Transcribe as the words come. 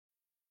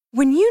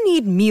When you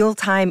need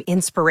mealtime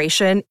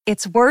inspiration,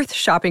 it's worth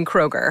shopping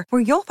Kroger,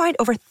 where you'll find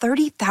over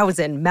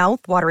 30,000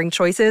 mouth-watering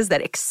choices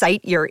that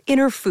excite your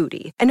inner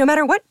foodie. And no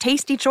matter what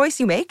tasty choice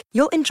you make,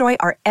 you'll enjoy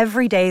our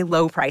everyday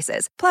low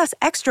prices, plus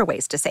extra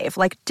ways to save,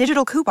 like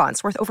digital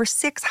coupons worth over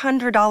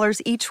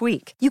 $600 each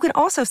week. You can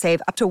also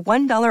save up to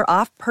 $1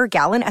 off per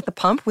gallon at the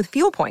pump with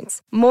fuel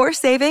points. More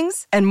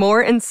savings and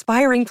more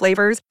inspiring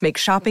flavors make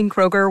shopping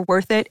Kroger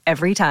worth it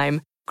every time.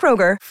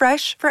 Kroger,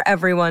 fresh for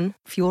everyone.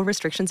 Fuel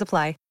restrictions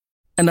apply.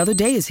 Another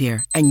day is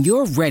here, and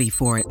you're ready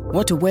for it.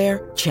 What to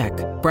wear? Check.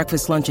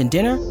 Breakfast, lunch, and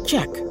dinner?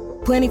 Check.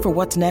 Planning for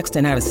what's next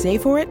and how to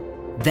save for it?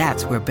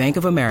 That's where Bank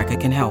of America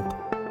can help.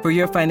 For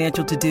your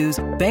financial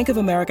to-dos, Bank of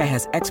America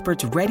has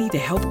experts ready to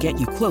help get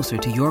you closer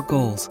to your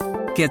goals.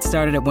 Get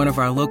started at one of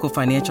our local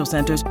financial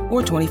centers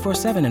or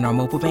 24/7 in our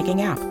mobile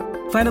banking app.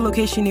 Find a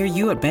location near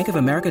you at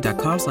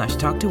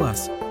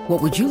bankofamerica.com/talktous.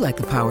 What would you like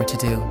the power to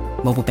do?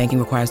 Mobile banking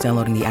requires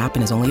downloading the app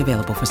and is only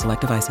available for select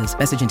devices.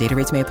 Message and data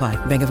rates may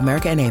apply. Bank of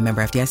America N.A.,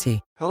 member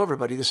FDIC. Hello,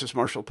 everybody. This is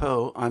Marshall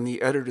Poe. I'm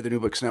the editor of the New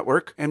Books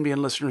Network.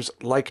 NBN listeners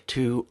like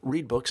to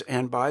read books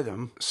and buy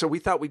them. So we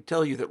thought we'd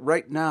tell you that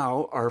right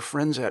now, our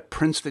friends at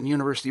Princeton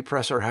University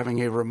Press are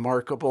having a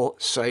remarkable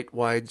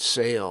site-wide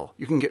sale.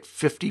 You can get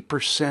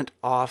 50%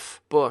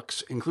 off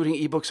books, including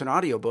ebooks and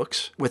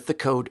audiobooks, with the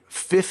code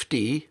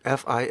 50,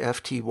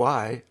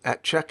 F-I-F-T-Y,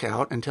 at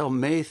checkout until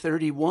May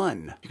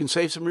 31. You can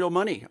save some real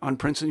money on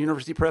Princeton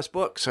University Press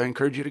books. I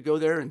encourage you to go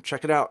there and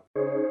check it out.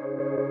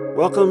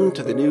 Welcome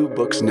to the New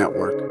Books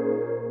Network.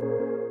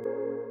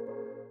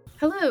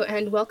 Hello,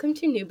 and welcome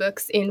to New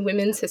Books in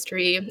Women's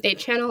History, a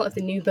channel of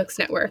the New Books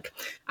Network.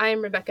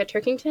 I'm Rebecca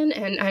Turkington,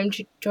 and I'm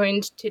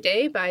joined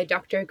today by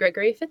Dr.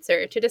 Gregory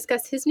Fitzer to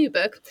discuss his new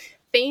book,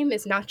 Fame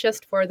is Not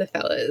Just for the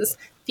Fellas,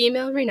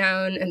 Female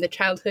Renown and the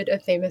Childhood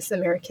of Famous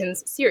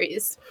Americans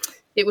series.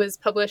 It was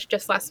published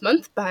just last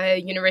month by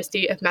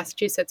University of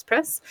Massachusetts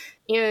Press,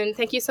 and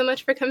thank you so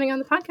much for coming on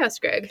the podcast,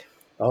 Greg.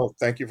 Oh,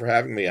 thank you for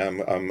having me.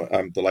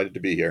 I'm delighted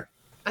to be here.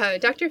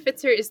 Dr.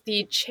 Fitzer is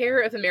the chair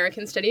of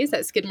American Studies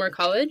at Skidmore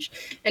College,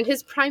 and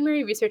his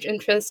primary research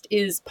interest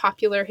is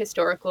popular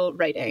historical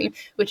writing,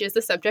 which is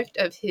the subject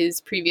of his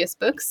previous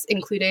books,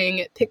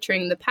 including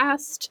Picturing the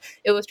Past,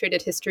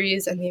 Illustrated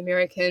Histories and the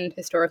American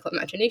Historical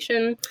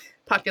Imagination,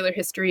 Popular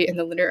History in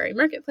the Literary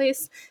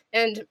Marketplace,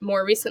 and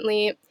more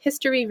recently,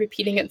 History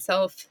Repeating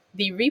Itself,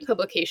 the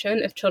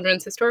republication of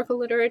children's historical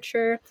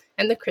literature,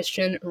 and the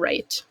Christian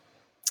Right.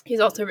 He's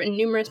also written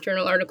numerous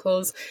journal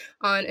articles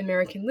on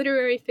American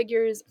literary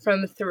figures,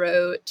 from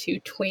Thoreau to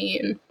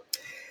Twain.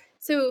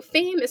 So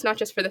Fame is Not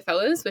Just for the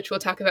Fellas, which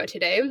we'll talk about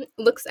today,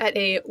 looks at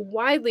a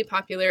widely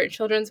popular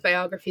children's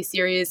biography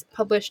series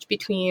published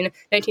between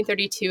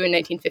 1932 and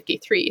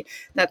 1953.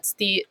 That's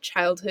the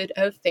Childhood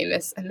of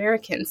Famous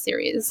Americans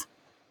series.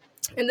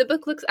 And the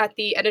book looks at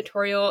the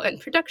editorial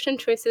and production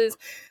choices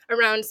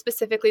around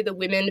specifically the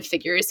women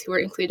figures who were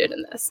included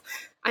in this.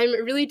 I'm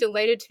really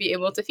delighted to be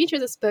able to feature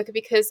this book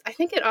because I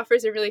think it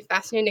offers a really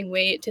fascinating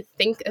way to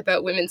think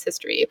about women's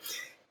history,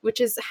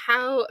 which is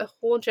how a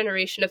whole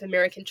generation of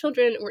American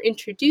children were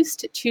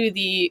introduced to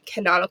the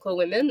canonical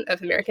women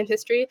of American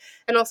history,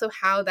 and also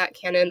how that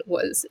canon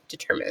was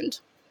determined.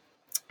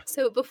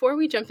 So before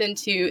we jump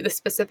into the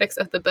specifics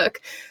of the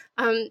book,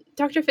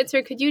 Dr.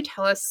 Fitzer, could you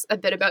tell us a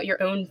bit about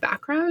your own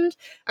background?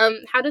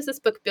 How does this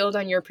book build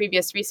on your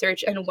previous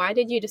research, and why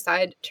did you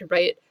decide to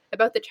write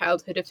about the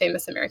Childhood of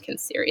Famous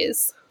Americans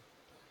series?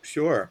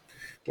 Sure.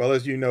 Well,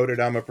 as you noted,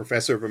 I'm a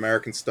professor of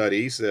American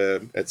Studies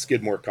at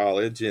Skidmore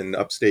College in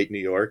upstate New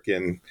York,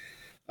 and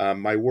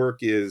my work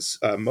is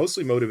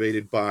mostly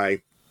motivated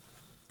by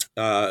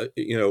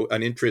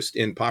an interest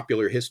in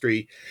popular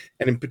history,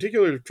 and in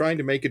particular trying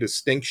to make a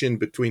distinction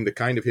between the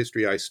kind of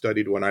history I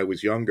studied when I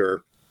was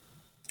younger,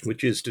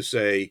 which is to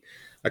say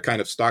a kind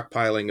of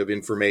stockpiling of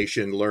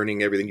information,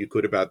 learning everything you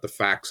could about the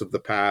facts of the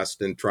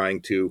past and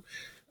trying to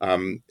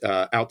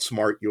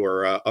outsmart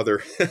your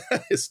other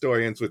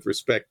historians with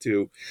respect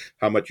to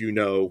how much you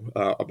know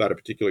about a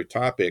particular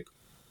topic.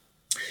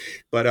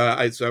 But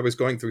as I was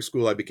going through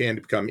school, I began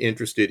to become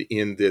interested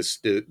in this,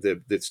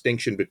 the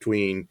distinction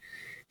between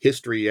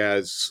history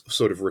as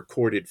sort of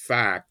recorded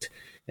fact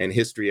and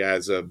history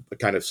as a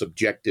kind of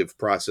subjective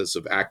process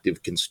of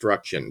active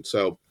construction.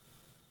 So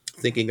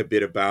thinking a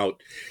bit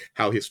about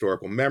how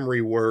historical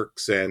memory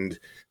works and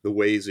the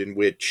ways in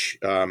which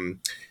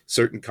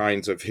certain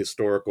kinds of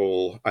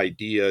historical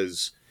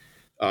ideas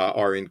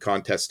are in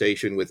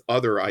contestation with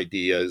other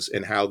ideas,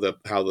 and how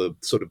the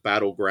sort of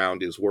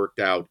battleground is worked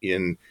out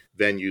in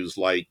venues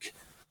like,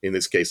 in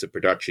this case, a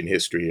production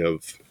history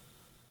of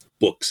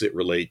books that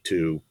relate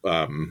to,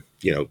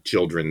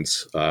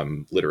 children's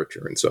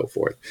literature and so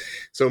forth.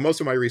 So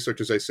most of my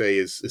research, as I say,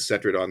 is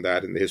centered on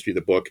that in the history of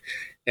the book.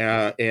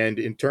 And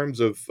in terms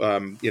of,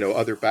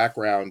 other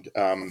background,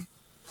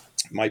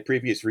 my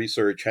previous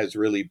research has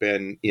really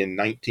been in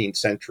 19th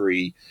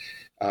century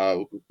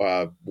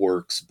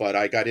works, but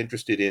I got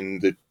interested in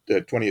the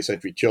 20th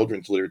century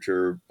children's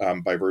literature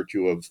by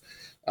virtue of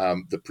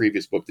the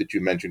previous book that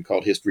you mentioned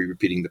called History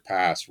Repeating the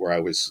Past, where I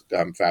was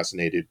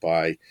fascinated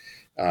by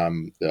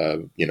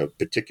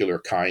particular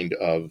kind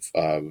of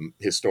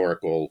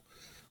historical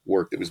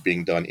work that was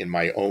being done in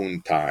my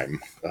own time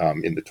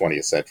in the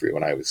 20th century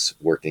when I was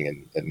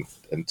working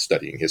and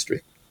studying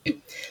history.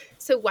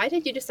 So why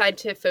did you decide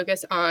to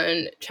focus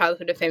on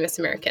Childhood of Famous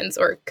Americans,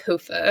 or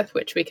COFA,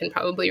 which we can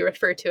probably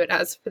refer to it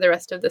as for the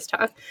rest of this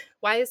talk?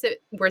 Why is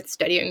it worth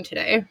studying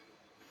today?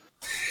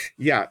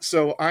 Yeah,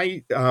 so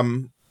as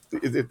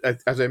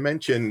I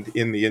mentioned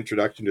in the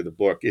introduction to the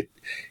book,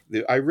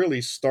 I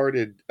really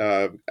started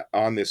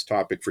on this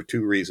topic for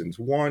two reasons.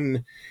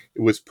 One,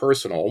 it was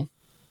personal.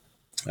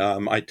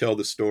 I tell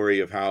the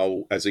story of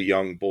how, as a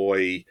young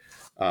boy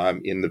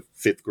in the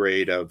fifth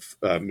grade of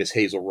Miss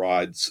Hazel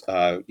Rod's,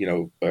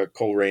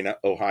 Coleraine,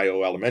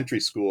 Ohio elementary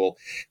school,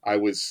 I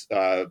was,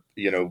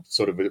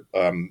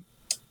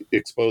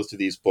 exposed to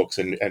these books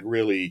and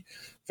really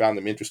found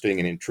them interesting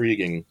and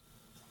intriguing.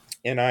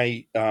 And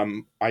I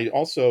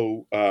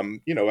also,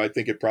 I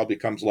think it probably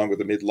comes along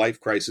with a midlife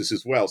crisis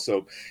as well.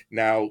 So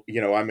now,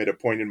 I'm at a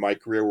point in my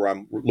career where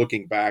I'm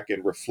looking back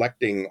and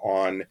reflecting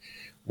on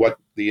what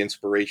the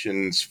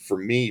inspirations for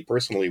me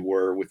personally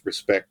were with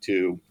respect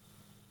to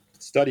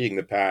studying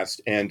the past.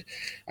 And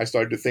I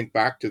started to think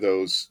back to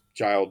those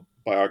child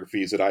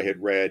biographies that I had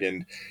read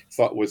and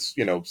thought was,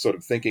 sort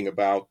of thinking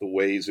about the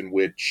ways in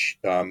which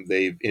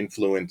they've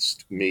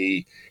influenced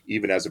me,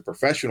 even as a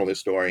professional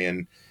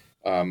historian,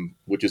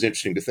 which is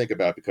interesting to think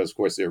about because, of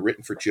course, they're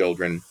written for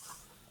children.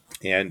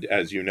 And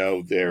as you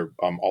know, they're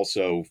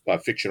also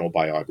fictional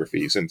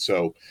biographies. And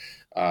so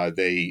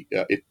the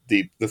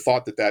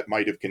thought that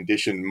might have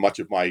conditioned much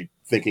of my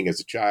thinking as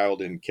a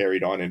child and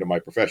carried on into my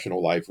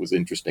professional life was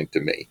interesting to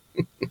me.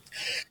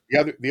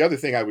 The other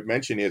thing I would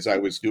mention is I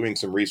was doing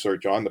some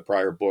research on the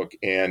prior book,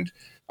 and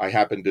I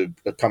happened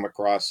to come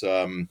across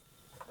a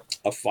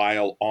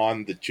file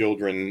on the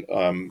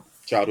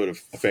Childhood of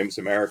Famous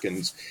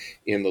Americans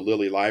in the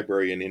Lilly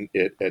Library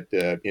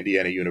at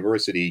Indiana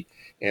University,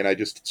 and I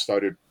just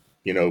started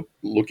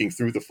looking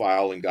through the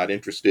file and got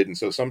interested. And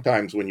so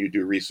sometimes when you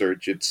do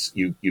research, it's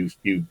you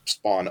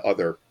spawn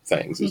other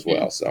things as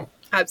well. So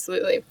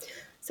absolutely.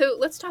 So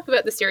let's talk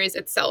about the series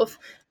itself.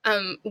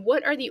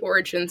 What are the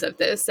origins of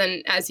this?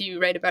 And as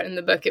you write about in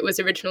the book, it was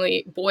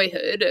originally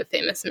Boyhood of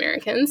Famous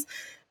Americans.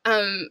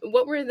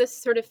 What were the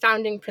sort of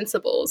founding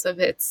principles of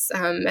its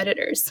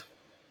editors?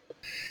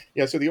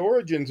 Yeah, so the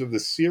origins of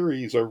the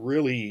series are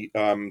really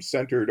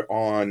centered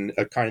on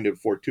a kind of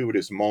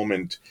fortuitous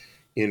moment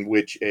in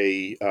which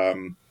a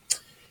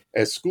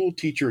school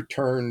teacher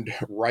turned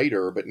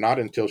writer, but not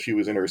until she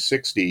was in her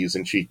 60s,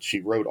 and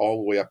she wrote all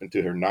the way up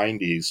into her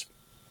 90s.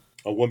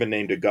 A woman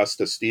named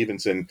Augusta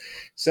Stevenson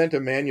sent a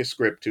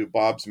manuscript to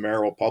Bobbs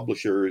Merrill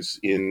Publishers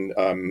in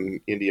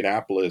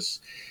Indianapolis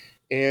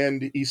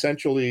and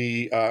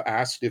essentially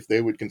asked if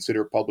they would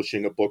consider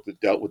publishing a book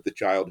that dealt with the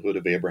childhood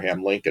of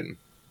Abraham Lincoln.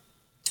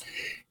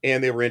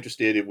 And they were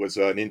interested. It was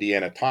an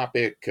Indiana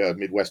topic, a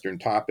Midwestern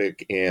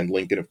topic, and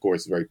Lincoln, of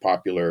course, is very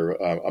popular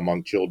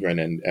among children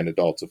and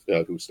adults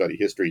who study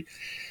history.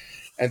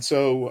 And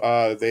so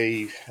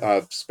they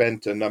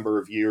spent a number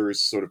of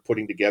years sort of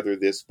putting together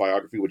this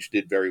biography, which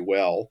did very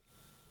well.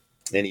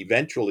 And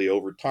eventually,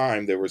 over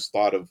time, there was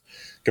thought of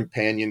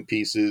companion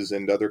pieces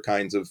and other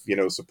kinds of,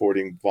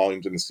 supporting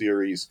volumes in the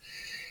series.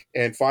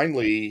 And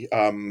finally,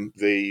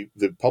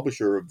 the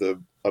publisher of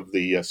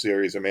the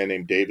series, a man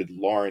named David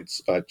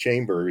Lawrence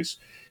Chambers,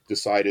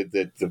 decided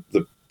that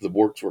the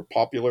works were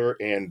popular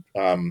and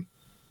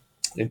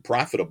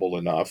profitable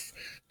enough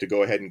to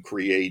go ahead and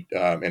create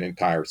an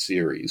entire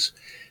series.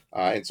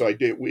 And so I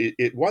did.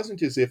 It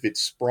wasn't as if it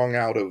sprung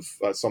out of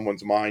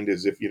someone's mind,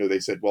 as if they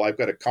said, "Well, I've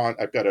got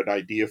an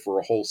idea for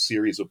a whole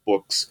series of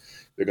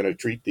books. They're going to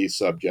treat these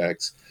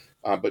subjects,"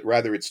 but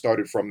rather it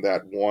started from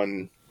that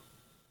one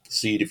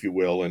seed, if you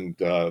will, and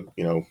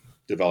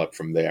developed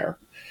from there.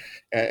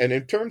 And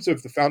in terms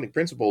of the founding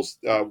principles,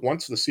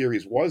 once the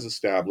series was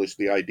established,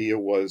 the idea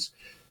was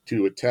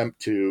to attempt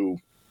to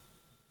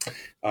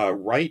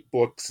write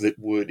books that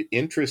would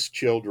interest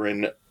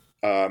children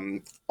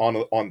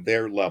on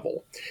their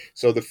level.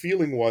 So the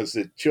feeling was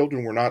that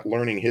children were not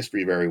learning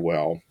history very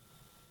well,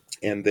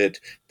 and that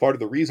part of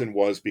the reason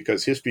was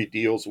because history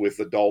deals with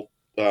adult.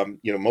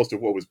 Most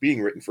of what was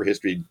being written for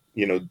history,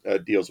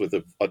 deals with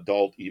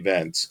adult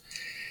events.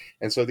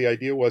 And so the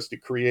idea was to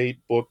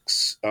create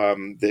books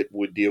that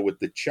would deal with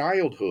the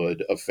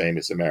childhood of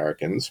famous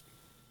Americans,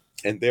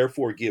 and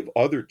therefore give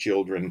other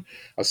children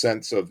a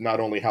sense of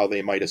not only how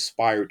they might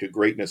aspire to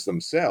greatness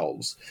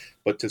themselves,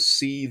 but to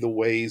see the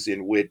ways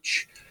in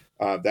which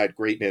that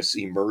greatness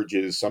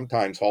emerges,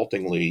 sometimes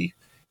haltingly,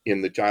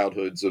 in the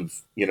childhoods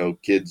of,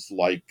 kids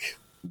like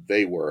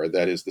they were.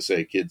 That is to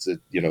say, kids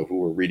that, who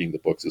were reading the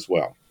books as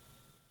well.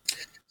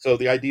 So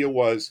the idea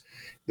was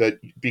that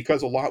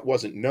because a lot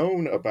wasn't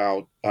known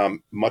about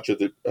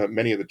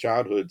many of the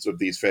childhoods of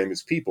these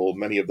famous people,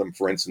 many of them,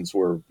 for instance,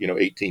 were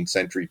 18th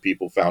century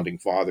people, founding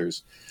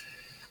fathers.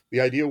 The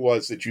idea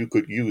was that you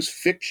could use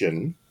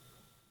fiction,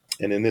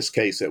 and in this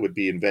case, that would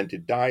be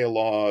invented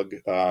dialogue,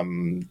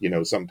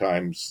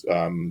 sometimes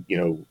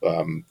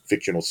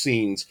fictional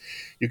scenes.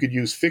 You could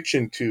use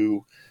fiction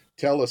to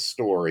tell a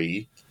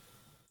story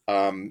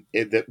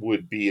that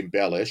would be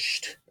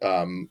embellished,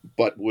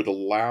 but would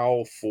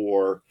allow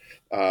for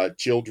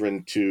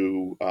children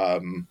to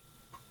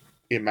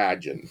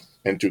imagine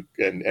and to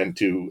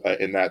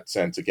in that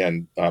sense,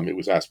 again, it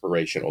was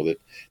aspirational, that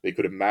they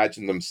could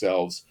imagine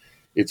themselves.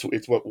 It's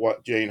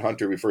what Jane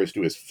Hunter refers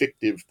to as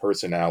fictive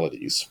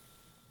personalities,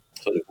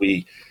 so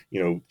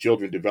that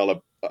children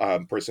develop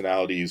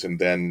personalities and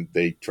then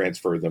they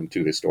transfer them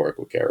to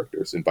historical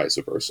characters and vice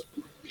versa.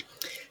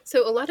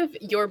 So a lot of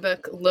your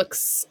book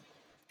looks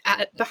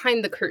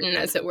behind the curtain,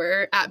 as it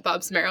were, at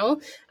Bobbs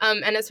Merrill,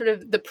 and at sort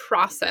of the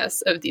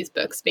process of these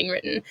books being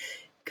written.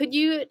 Could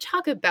you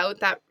talk about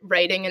that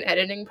writing and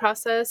editing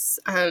process?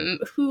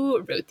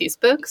 Who wrote these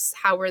books?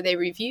 How were they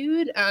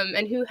reviewed?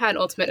 And who had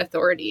ultimate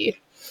authority?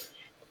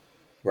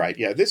 Right.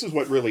 Yeah. This is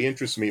what really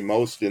interests me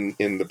most in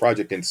the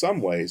project in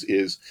some ways,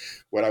 is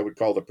what I would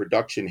call the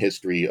production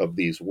history of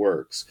these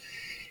works.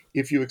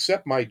 If you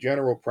accept my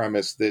general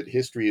premise that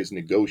history is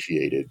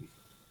negotiated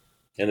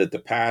and that the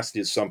past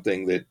is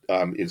something that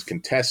is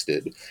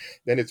contested,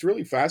 then it's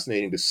really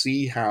fascinating to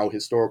see how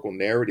historical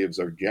narratives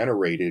are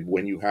generated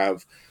when you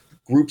have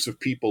groups of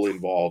people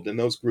involved. And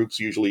those groups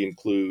usually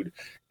include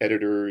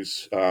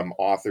editors,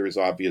 authors,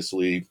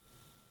 obviously,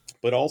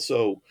 but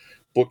also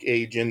book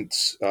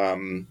agents,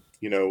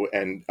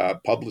 and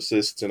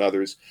publicists and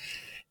others.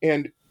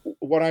 And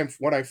what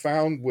I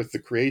found with the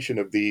creation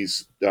of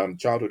these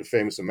Childhood of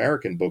Famous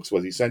American books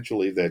was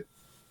essentially that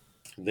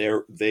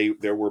there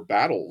were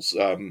battles,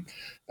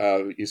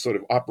 sort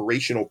of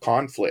operational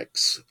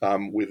conflicts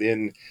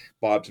within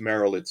Bobbs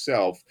Merrill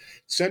itself,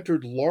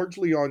 centered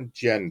largely on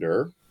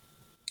gender.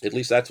 At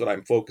least that's what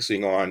I'm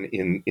focusing on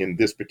in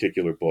this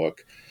particular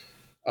book.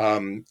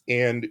 The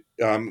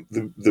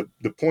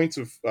points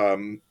of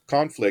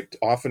conflict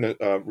often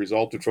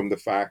resulted from the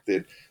fact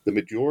that the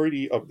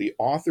majority of the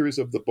authors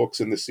of the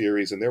books in the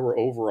series, and there were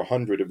over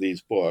 100 of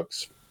these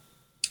books,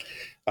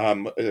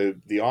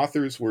 the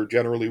authors were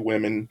generally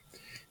women.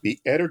 The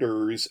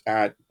editors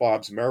at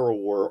Bobbs Merrill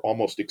were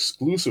almost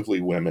exclusively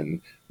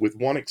women, with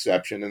one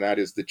exception, and that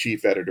is the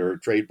chief editor,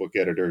 trade book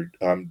editor,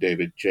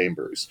 David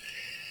Chambers.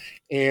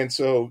 And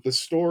so the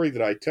story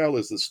that I tell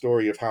is the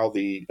story of how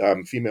the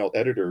female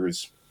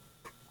editors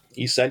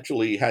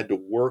essentially had to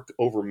work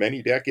over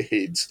many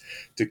decades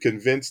to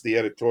convince the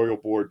editorial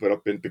board,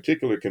 but in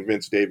particular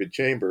convince David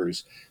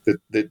Chambers,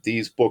 that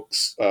these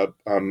books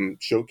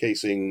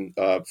showcasing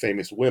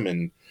famous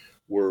women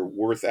were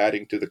worth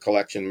adding to the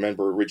collection.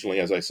 Remember, originally,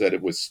 as I said,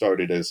 it was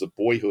started as a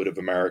boyhood of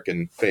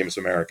famous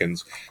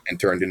Americans and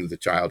turned into the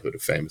childhood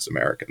of famous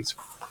Americans.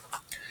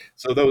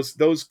 So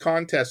those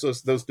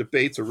contests, those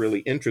debates are really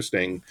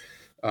interesting.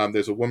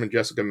 There's a woman,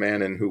 Jessica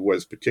Mannon, who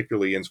was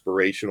particularly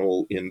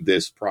inspirational in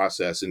this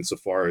process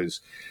insofar as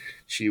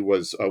she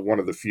was one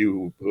of the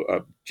few.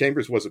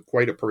 Chambers was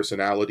quite a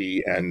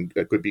personality and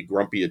could be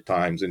grumpy at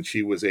times, and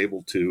she was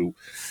able to,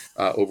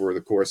 over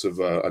the course of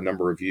a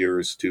number of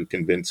years, to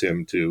convince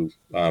him to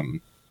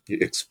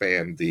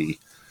expand the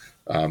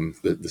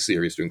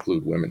series to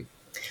include women.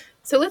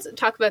 So let's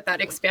talk about that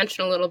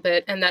expansion a little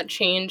bit and that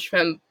change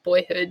from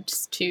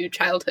boyhoods to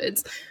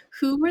childhoods.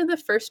 Who were the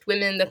first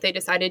women that they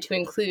decided to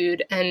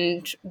include,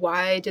 and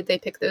why did they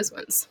pick those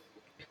ones?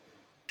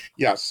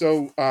 Yeah,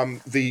 so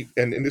and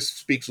this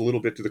speaks a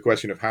little bit to the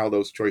question of how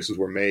those choices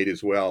were made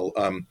as well.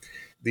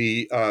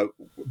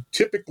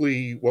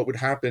 Typically what would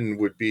happen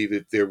would be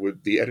that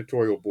the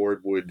editorial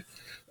board would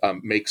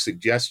make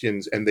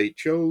suggestions, and they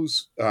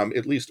chose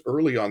at least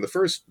early on the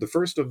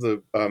first of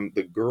the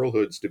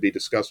girlhoods to be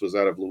discussed was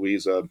that of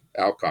Louisa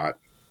Alcott.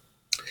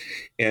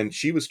 And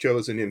she was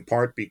chosen in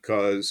part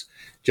because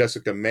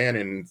Jessica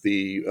Mannon,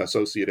 the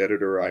associate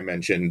editor I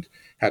mentioned,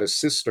 had a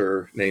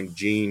sister named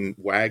Jean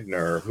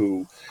Wagner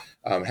who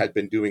had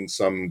been doing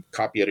some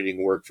copy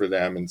editing work for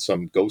them and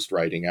some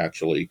ghostwriting,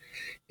 actually.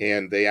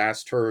 And they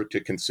asked her to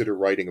consider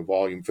writing a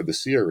volume for the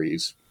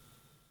series.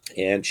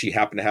 And she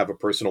happened to have a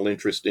personal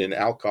interest in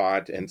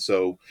Alcott. And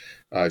so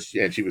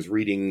she was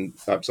reading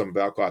some of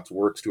Alcott's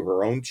works to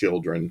her own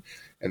children,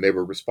 and they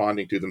were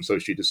responding to them. So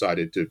she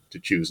decided to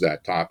choose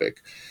that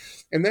topic.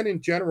 And then in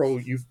general,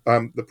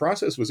 the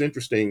process was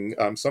interesting.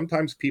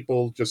 Sometimes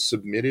people just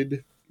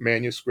submitted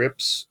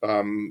manuscripts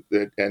and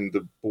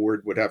the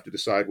board would have to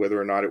decide whether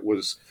or not it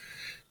was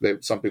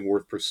something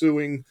worth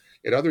pursuing.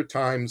 At other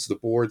times, the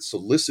board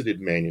solicited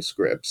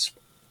manuscripts.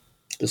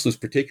 This was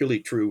particularly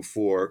true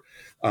for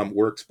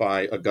works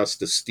by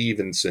Augusta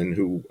Stevenson,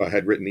 who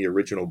had written the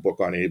original book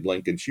on Abe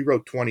Lincoln. She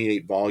wrote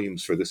 28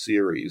 volumes for the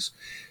series,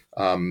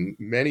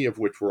 many of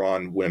which were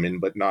on women,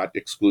 but not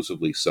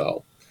exclusively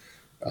so.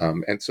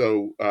 And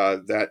so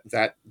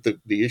the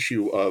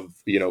issue of,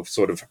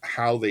 sort of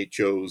how they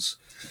chose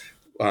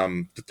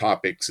the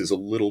topics is a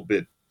little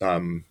bit,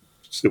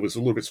 it was a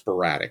little bit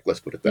sporadic,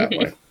 let's put it that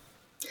way.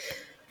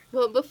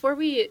 Well, before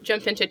we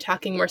jump into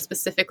talking more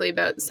specifically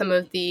about some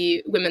of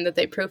the women that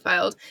they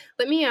profiled,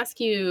 let me ask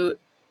you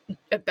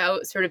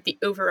about sort of the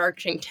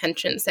overarching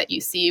tensions that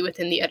you see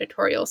within the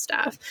editorial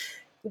staff.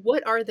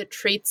 what are the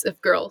traits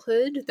of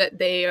girlhood that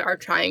they are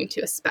trying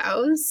to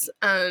espouse?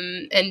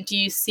 And do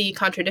you see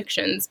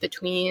contradictions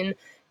between,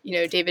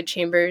 David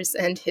Chambers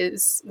and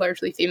his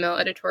largely female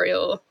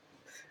editorial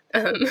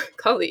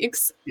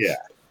colleagues? Yeah.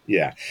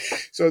 Yeah.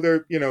 So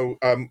there,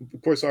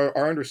 of course, our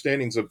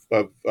understandings of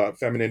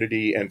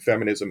femininity and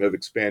feminism have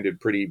expanded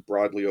pretty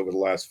broadly over the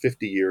last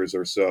 50 years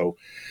or so.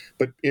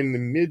 But in the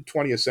mid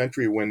 20th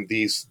century, when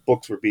these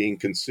books were being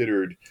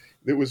considered,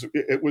 there was a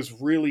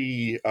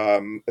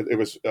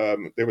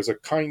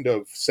kind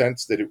of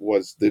sense that it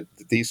was that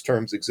these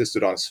terms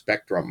existed on a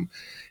spectrum,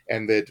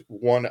 and that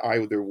one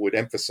either would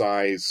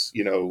emphasize,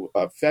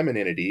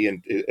 femininity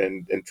and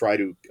try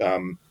to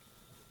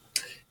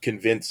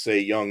convince, say,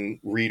 young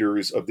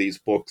readers of these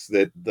books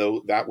that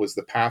though that was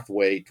the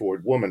pathway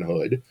toward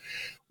womanhood,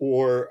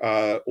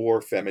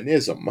 or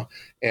feminism.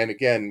 And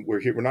again,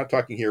 we're not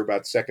talking here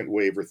about second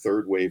wave or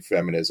third wave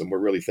feminism. We're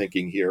really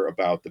thinking here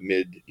about the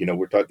mid.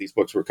 These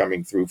books were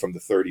coming through from the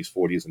 30s,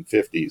 40s, and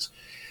 50s.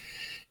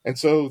 And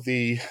so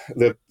the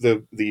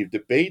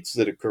debates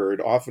that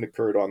often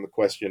occurred on the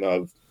question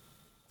of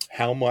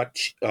how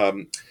much,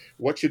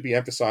 what should be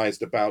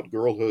emphasized about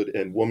girlhood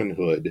and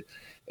womanhood,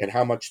 and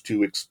how much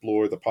to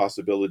explore the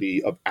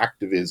possibility of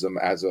activism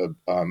as a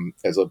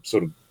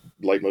sort of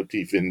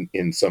leitmotif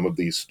in some of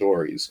these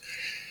stories.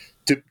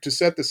 To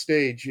set the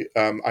stage,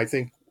 I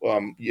think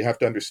you have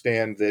to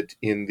understand that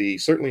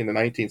certainly in the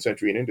 19th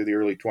century and into the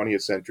early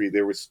 20th century,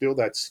 there was still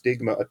that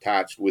stigma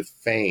attached with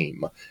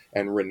fame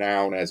and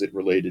renown as it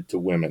related to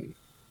women.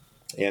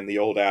 And the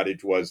old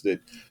adage was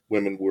that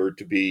women were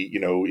to be,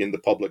 in the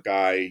public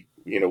eye,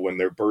 when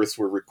their births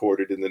were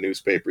recorded in the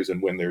newspapers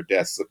and when their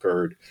deaths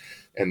occurred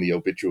and the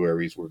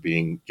obituaries were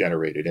being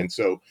generated. And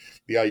so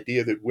the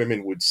idea that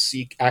women would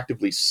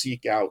actively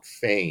seek out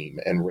fame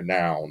and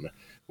renown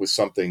was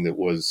something that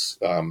was,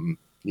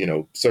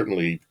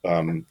 certainly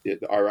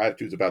our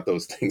attitudes about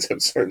those things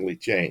have certainly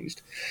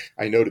changed.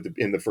 I noted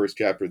in the first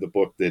chapter of the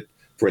book that,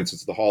 for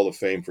instance, the Hall of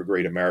Fame for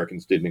Great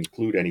Americans didn't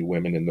include any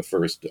women in the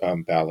first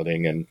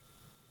balloting, and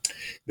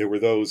there were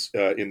those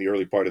in the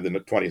early part of the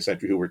 20th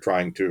century who were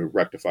trying to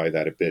rectify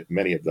that a bit,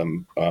 many of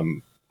them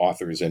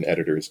authors and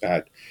editors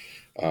at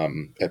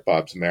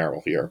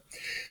Bobbs-Merrill here.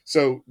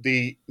 So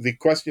the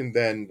question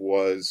then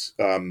was,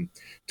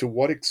 to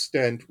what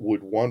extent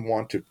would one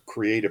want to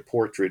create a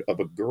portrait of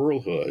a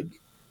girlhood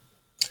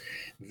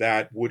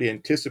that would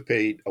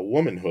anticipate a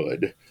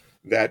womanhood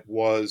that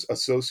was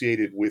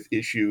associated with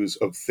issues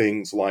of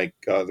things like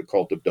the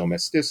cult of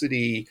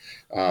domesticity,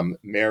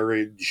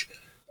 marriage.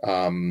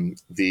 In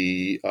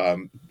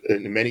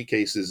many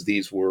cases,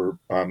 these were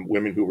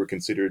women who were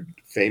considered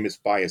famous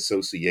by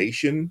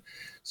association.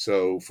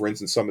 So, for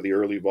instance, some of the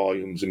early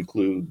volumes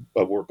include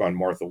a work on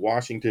Martha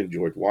Washington,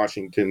 George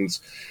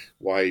Washington's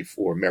wife,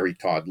 or Mary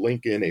Todd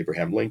Lincoln,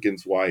 Abraham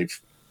Lincoln's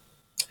wife.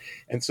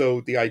 And so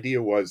the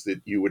idea was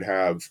that you would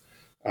have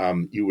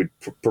you would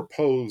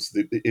propose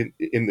that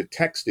in the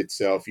text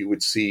itself, you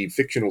would see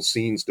fictional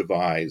scenes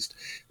devised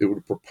that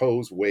would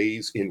propose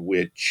ways in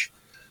which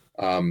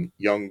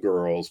young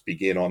girls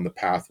begin on the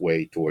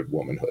pathway toward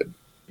womanhood.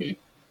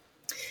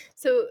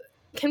 So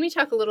can we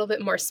talk a little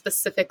bit more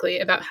specifically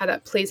about how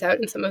that plays out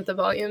in some of the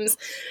volumes?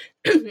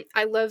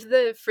 I love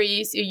the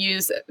phrase you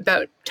use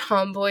about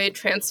tomboy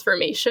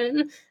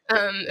transformation,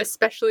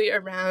 especially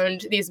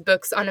around these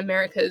books on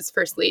America's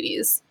first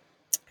ladies.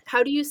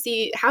 How do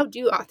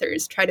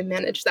authors try to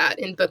manage that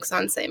in books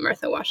on, say,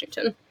 Martha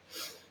Washington?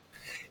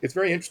 It's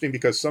very interesting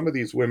because some of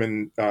these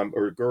women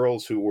or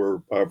girls who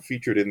were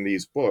featured in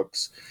these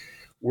books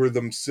were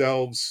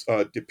themselves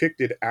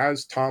depicted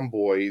as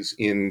tomboys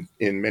in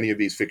many of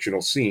these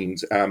fictional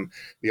scenes.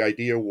 The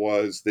idea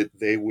was that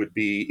they would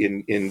be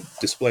in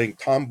displaying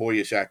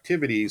tomboyish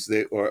activities.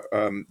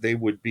 They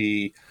would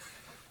be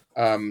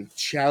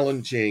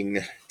challenging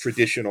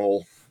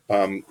traditional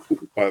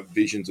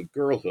visions of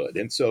girlhood.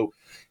 And so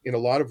in a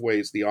lot of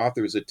ways, the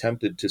authors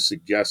attempted to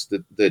suggest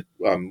that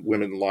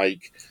women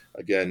like,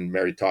 again,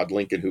 Mary Todd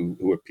Lincoln,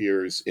 who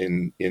appears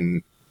in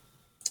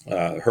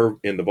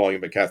the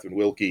volume by Catherine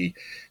Wilkie,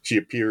 she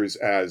appears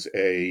as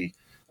a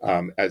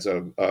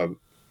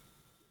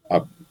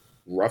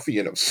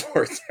ruffian of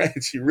sorts.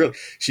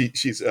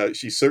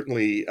 She's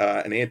certainly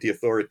an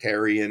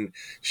anti-authoritarian.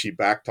 She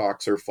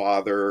backtalks her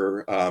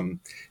father.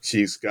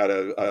 She's got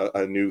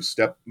a new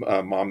step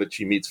mom that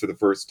she meets for the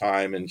first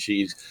time, and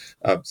she's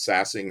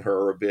sassing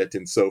her a bit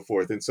and so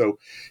forth. And so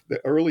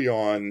early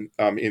on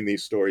in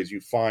these stories,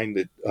 you find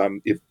that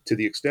if to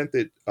the extent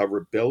that a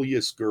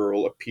rebellious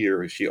girl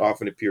appears, she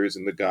often appears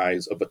in the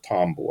guise of a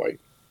tomboy.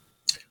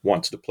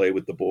 Wants to play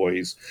with the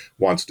boys,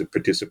 wants to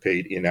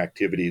participate in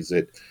activities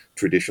that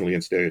traditionally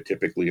and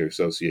stereotypically are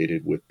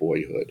associated with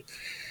boyhood.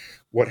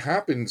 What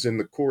happens in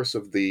the course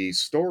of the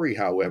story,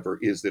 however,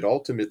 is that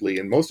ultimately,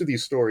 and most of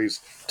these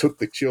stories took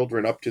the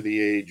children up to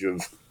the age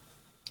of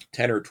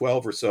 10 or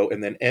 12 or so,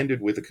 and then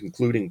ended with a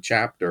concluding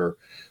chapter,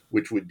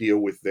 which would deal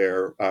with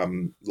their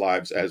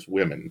lives as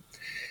women.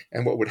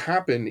 And what would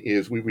happen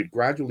is we would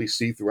gradually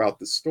see throughout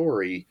the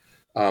story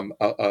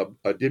a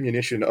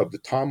diminution of the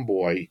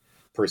tomboy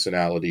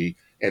personality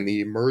and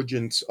the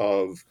emergence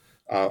of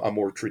a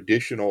more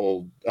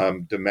traditional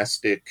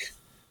domestic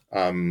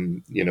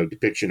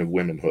depiction of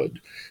womanhood.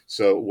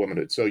 So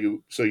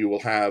you will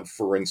have,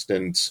 for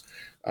instance,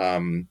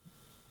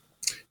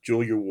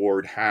 Julia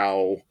Ward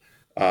Howe,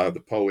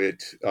 the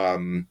poet,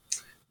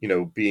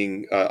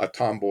 being a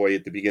tomboy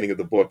at the beginning of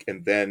the book,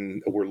 and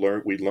then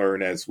we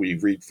learn as we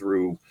read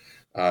through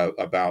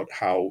about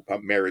how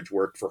marriage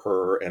worked for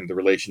her and the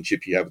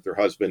relationship she had with her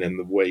husband, and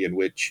the way in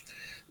which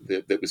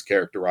that was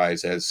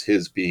characterized as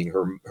his being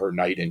her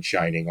knight in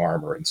shining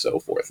armor and so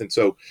forth. And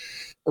so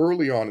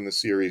early on in the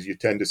series, you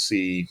tend to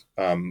see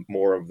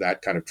more of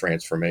that kind of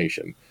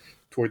transformation.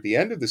 Toward the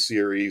end of the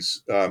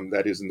series,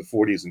 that is in the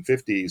 40s and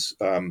 50s,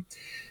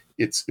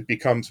 it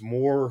becomes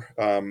more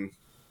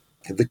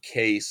the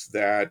case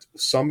that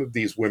some of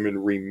these women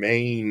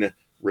remain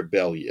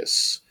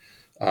rebellious,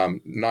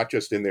 not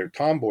just in their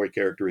tomboy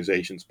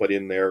characterizations, but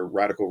in their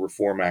radical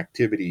reform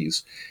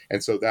activities.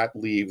 And so that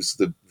leaves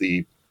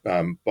the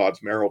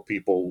Bobbs-Merrill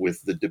people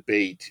with the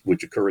debate,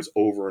 which occurs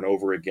over and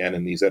over again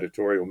in these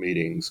editorial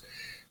meetings,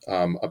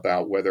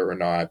 about whether or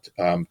not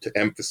to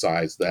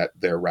emphasize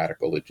their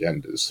radical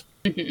agendas.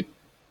 Mm-hmm.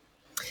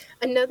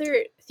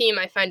 Another theme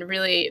I find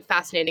really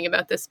fascinating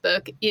about this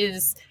book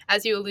is,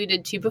 as you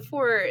alluded to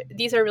before,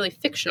 these are really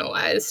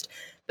fictionalized,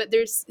 but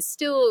there's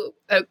still,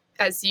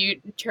 as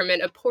you term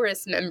it, a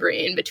porous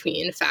membrane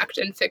between fact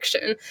and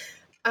fiction.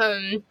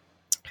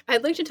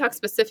 I'd like to talk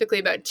specifically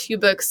about two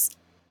books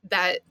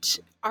that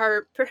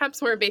are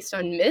perhaps more based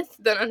on myth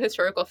than on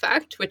historical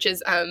fact, which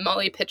is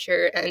Molly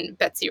Pitcher and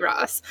Betsy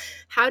Ross.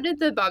 How did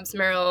the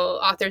Bobbs-Merrill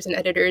authors and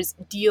editors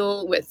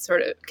deal with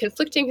sort of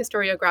conflicting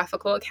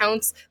historiographical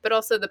accounts, but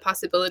also the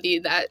possibility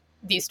that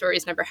these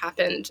stories never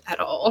happened at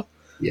all?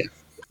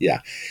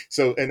 Yeah.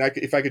 So, and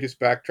if I could just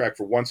backtrack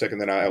for 1 second,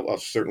 then I'll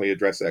certainly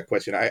address that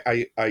question.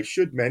 I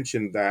should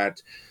mention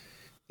that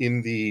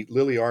in the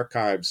Lilly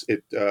archives at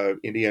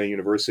Indiana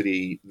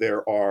University,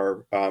 there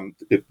are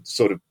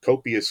sort of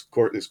copious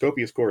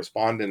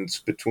correspondence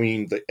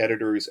between the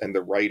editors and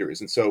the writers.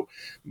 And so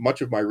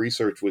much of my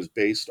research was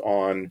based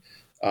on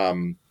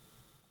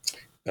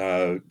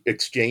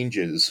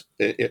exchanges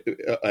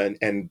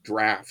and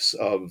drafts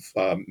of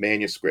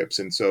manuscripts.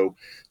 And so,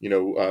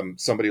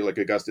 somebody like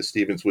Augustus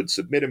Stevens would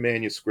submit a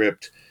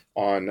manuscript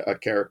on a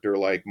character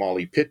like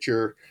Molly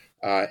Pitcher,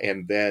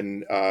 and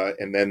then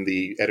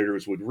the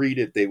editors would read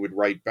it. They would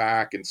write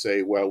back and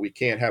say, well, we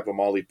can't have a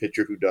Molly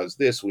Pitcher who does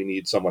this. We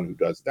need someone who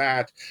does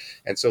that.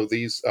 And so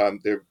these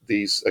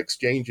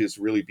exchanges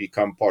really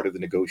become part of the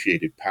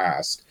negotiated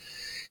past.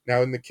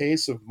 Now, in the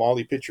case of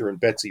Molly Pitcher and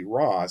Betsy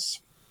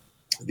Ross,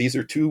 these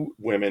are two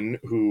women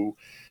whose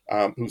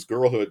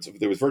girlhoods,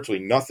 there was virtually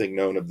nothing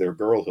known of their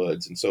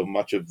girlhoods. And so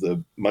much of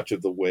the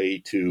way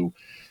to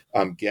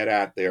get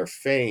at their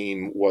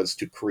fame was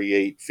to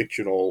create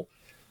fictional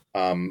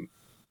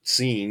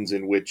scenes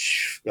in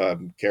which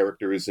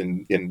characters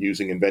in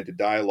using invented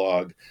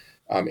dialogue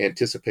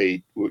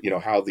anticipate,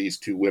 how these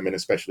two women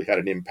especially had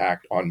an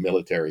impact on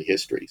military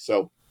history.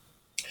 So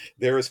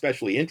they're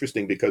especially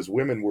interesting because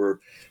women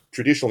were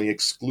traditionally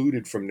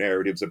excluded from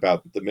narratives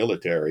about the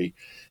military.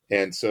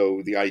 And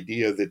so the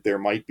idea that there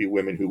might be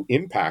women who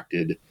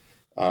impacted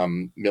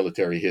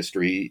military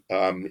history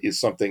is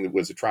something that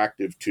was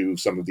attractive to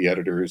some of the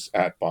editors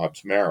at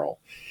Bobbs-Merrill.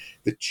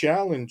 The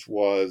challenge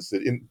was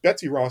that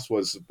Betsy Ross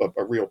was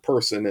a real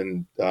person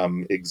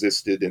and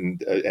existed,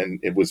 and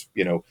it was,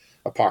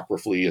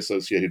 apocryphally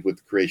associated with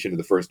the creation of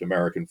the first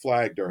American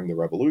flag during the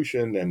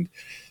Revolution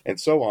and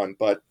so on.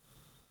 But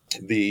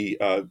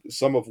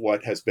some of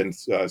what has been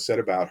said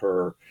about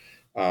her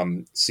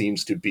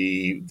seems to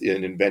be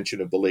an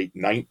invention of the late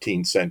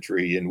 19th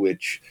century, in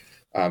which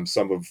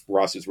some of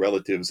Ross's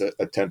relatives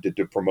attempted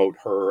to promote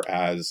her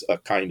as a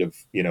kind of,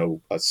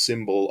 a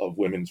symbol of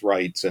women's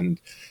rights and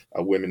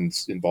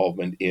women's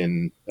involvement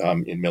in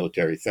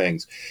military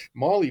things.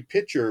 Molly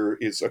Pitcher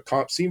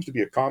seems to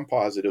be a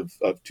composite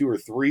of two or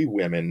three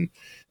women,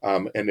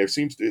 and there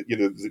seems to,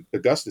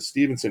 Augustus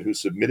Stevenson, who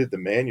submitted the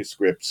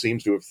manuscript,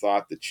 seems to have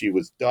thought that she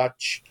was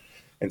Dutch,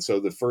 and so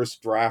the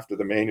first draft of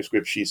the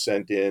manuscript she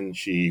sent in,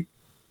 she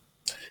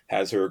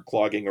has her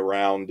clogging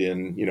around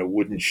in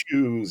wooden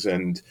shoes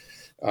and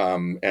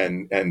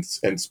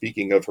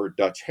speaking of her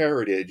Dutch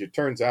heritage, it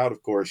turns out,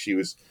 of course, she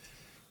was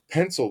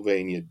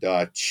Pennsylvania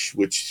Dutch,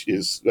 which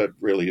is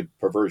really a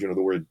perversion of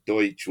the word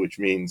Deutsch, which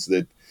means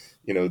that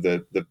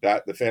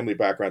the family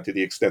background, to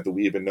the extent that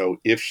we even know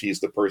if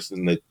she's the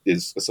person that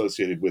is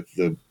associated with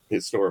the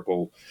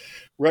historical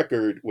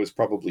record, was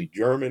probably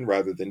German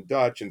rather than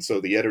Dutch, and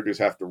so the editors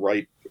have to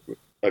write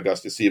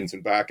Augustus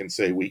Stevenson back and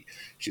say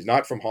she's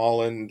not from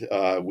Holland.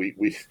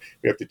 We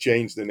have to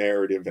change the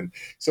narrative, and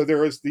so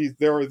there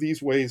are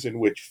these ways in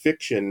which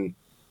fiction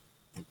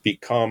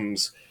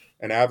becomes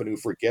an avenue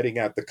for getting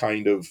at the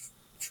kind of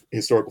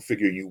historical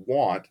figure you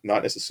want,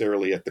 not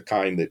necessarily at the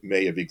kind that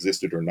may have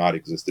existed or not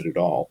existed at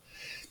all.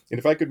 And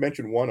if I could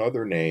mention one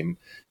other name,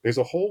 there's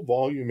a whole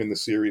volume in the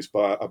series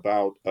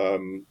about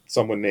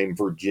someone named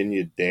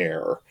Virginia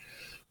Dare,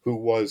 who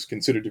was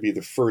considered to be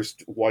the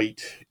first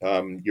white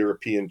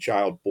European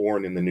child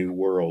born in the New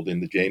World in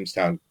the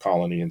Jamestown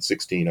colony in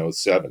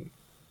 1607.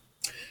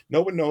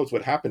 No one knows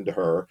what happened to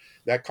her.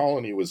 That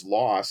colony was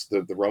lost.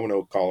 The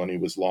Roanoke colony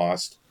was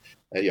lost.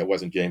 It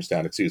wasn't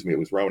Jamestown, excuse me, it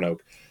was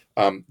Roanoke.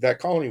 That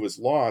colony was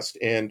lost,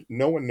 and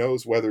no one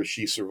knows whether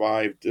she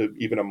survived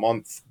even a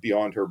month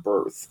beyond her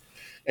birth.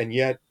 And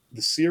yet,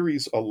 the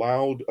series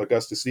allowed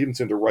Augusta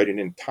Stevenson to write an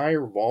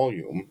entire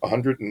volume,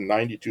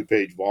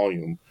 192-page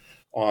volume,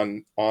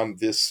 on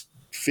this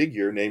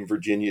figure named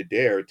Virginia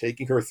Dare,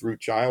 taking her through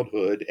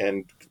childhood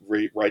and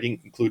writing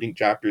concluding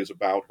chapters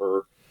about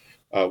her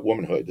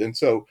womanhood. And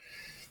so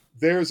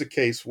there's a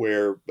case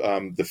where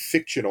the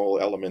fictional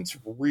elements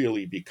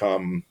really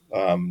become,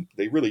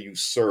 they really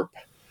usurp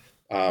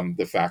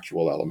the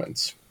factual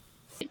elements.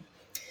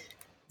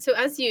 So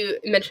as you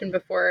mentioned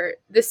before,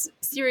 this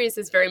series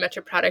is very much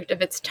a product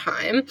of its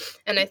time,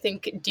 and I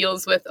think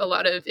deals with a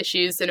lot of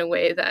issues in a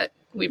way that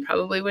we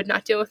probably would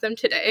not deal with them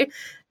today.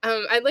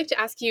 I'd like to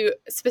ask you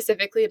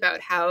specifically about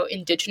how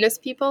Indigenous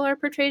people are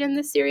portrayed in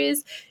this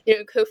series.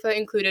 COFA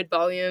included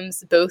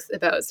volumes both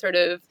about sort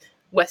of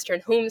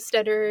Western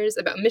homesteaders,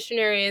 about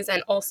missionaries,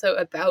 and also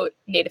about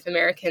Native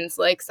Americans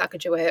like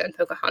Sacagawea and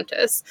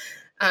Pocahontas.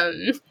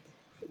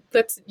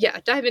 Let's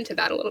dive into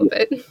that a little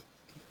bit.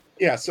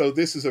 Yeah, so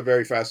this is a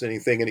very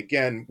fascinating thing. And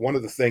again, one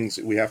of the things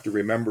that we have to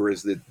remember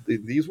is that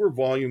these were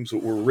volumes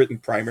that were written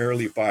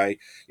primarily by,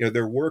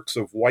 they're works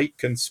of white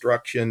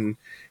construction,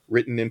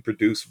 written and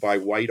produced by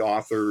white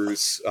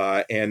authors,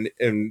 and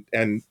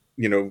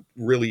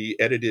really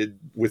edited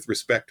with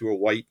respect to a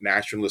white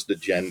nationalist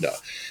agenda.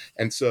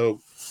 And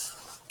so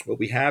what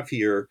we have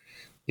here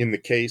in the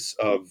case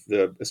of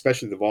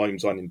especially the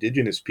volumes on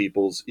Indigenous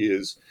peoples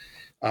is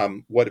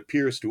what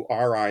appears to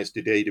our eyes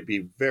today to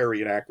be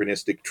very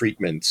anachronistic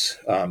treatments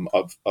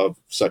of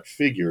such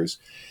figures.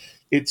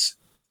 This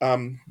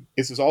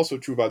is also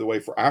true, by the way,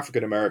 for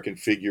African American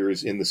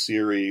figures in the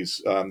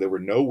series. There were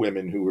no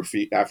women who were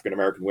African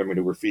American women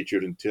who were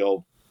featured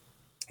until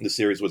the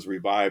series was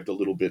revived a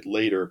little bit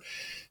later.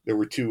 There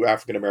were 2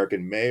 African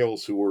American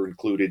males who were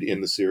included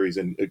in the series,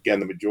 and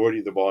again, the majority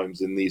of the volumes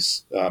in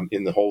these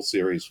in the whole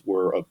series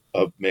were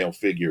of male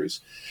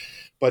figures.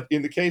 But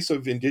in the case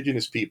of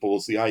Indigenous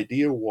peoples, the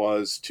idea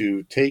was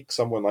to take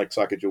someone like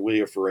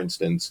Sacagawea, for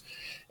instance,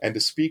 and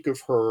to speak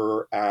of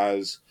her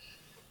as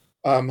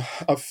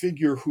a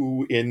figure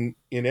who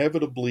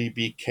inevitably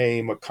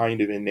became a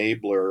kind of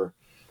enabler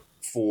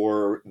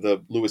for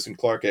the Lewis and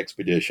Clark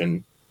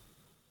expedition,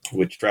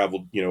 which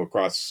traveled,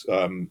 across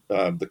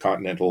the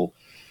continental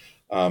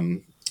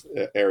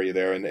area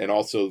there, and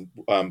also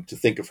to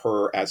think of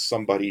her as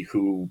somebody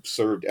who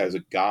served as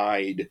a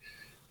guide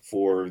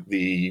for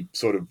the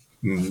sort of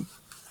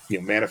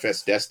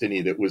manifest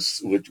destiny that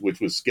which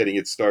was getting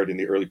its start in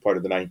the early part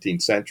of the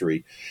 19th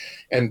century.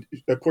 And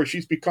of course,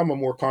 she's become a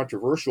more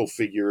controversial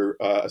figure,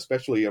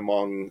 especially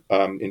among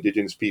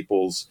Indigenous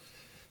peoples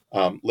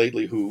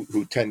lately,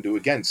 who tend to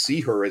again see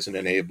her as an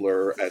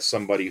enabler, as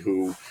somebody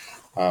who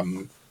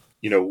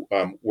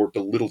worked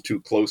a little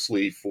too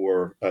closely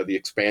for the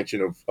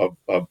expansion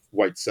of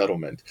white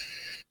settlement.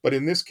 But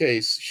in this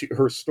case,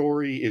 her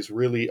story is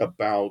really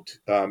about,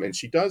 and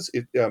she does,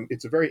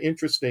 it's a very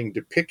interesting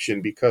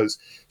depiction because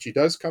she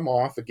does come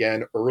off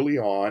again early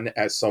on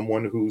as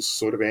someone who's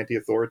sort of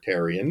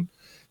anti-authoritarian.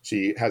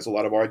 She has a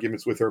lot of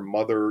arguments with her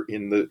mother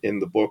in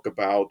the book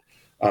about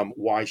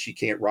why she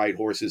can't ride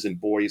horses and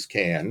boys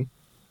can.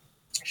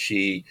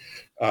 She's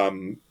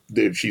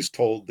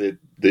told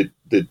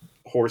that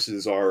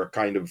horses are a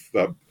kind of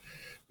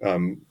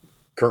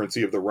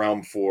currency of the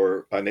realm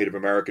for Native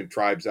American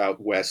tribes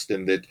out west,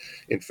 and that,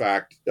 in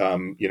fact,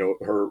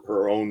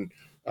 her own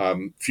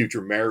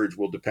future marriage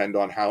will depend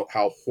on how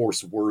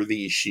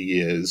horse-worthy she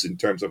is in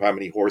terms of how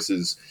many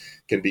horses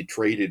can be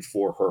traded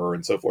for her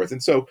and so forth.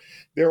 And so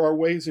there are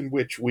ways in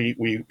which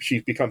she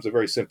becomes a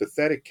very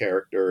sympathetic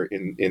character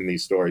in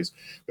these stories,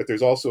 but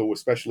there's also,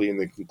 especially in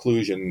the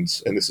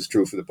conclusions, and this is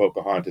true for the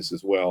Pocahontas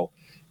as well,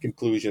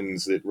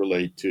 conclusions that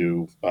relate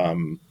to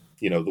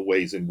the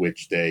ways in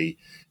which they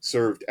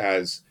served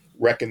as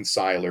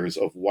reconcilers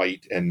of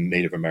white and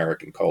Native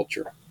American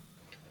culture.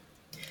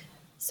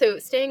 So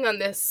staying on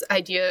this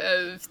idea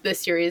of the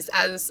series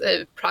as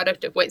a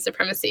product of white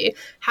supremacy,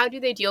 how do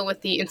they deal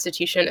with the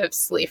institution of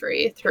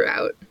slavery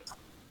throughout?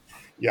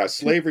 Yeah,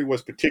 slavery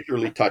was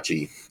particularly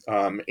touchy,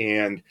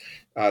 and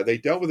they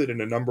dealt with it in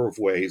a number of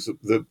ways.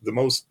 The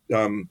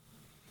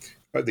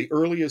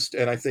earliest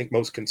and I think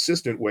most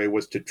consistent way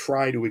was to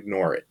try to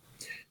ignore it.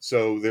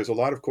 So there's a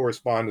lot of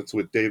correspondence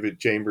with David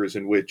Chambers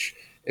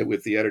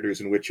with the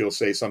editors in which he'll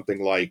say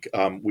something like,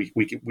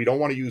 we don't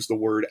want to use the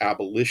word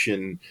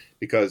abolition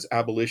because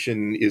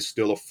abolition is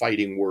still a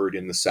fighting word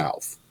in the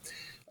South.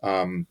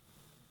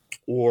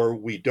 Or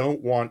we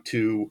don't want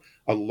to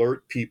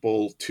alert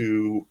people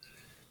to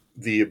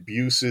the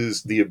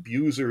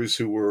abusers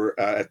who were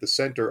at the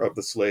center of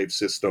the slave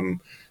system,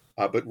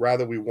 but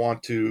rather we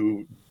want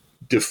to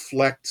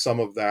deflect some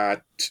of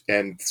that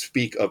and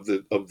speak of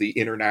the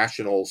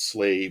international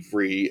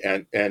slavery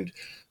and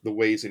the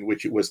ways in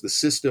which it was the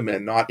system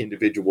and not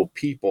individual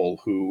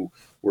people who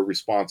were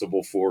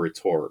responsible for its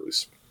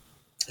horrors.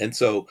 And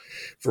so,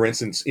 for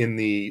instance,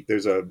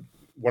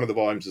 one of the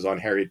volumes is on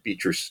Harriet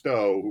Beecher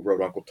Stowe, who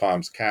wrote Uncle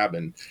Tom's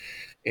Cabin,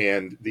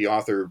 and the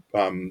author,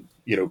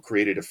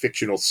 created a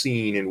fictional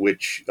scene in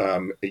which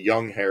a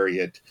young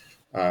Harriet,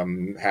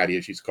 Hattie,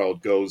 as she's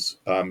called, goes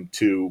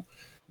to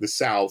the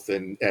South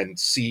and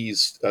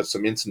sees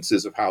some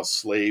instances of how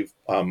slave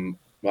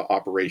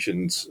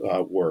operations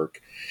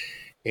work.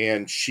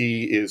 And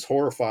she is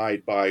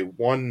horrified by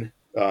one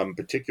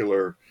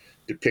particular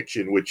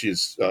depiction, which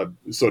is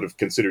sort of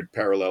considered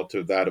parallel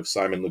to that of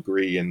Simon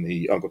Legree in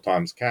the Uncle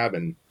Tom's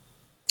Cabin.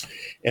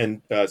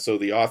 And so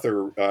the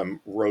author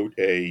wrote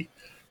a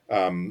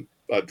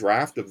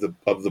draft of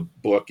the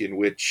book in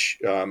which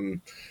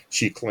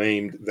she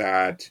claimed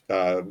that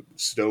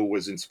Stowe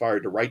was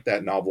inspired to write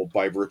that novel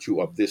by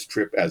virtue of this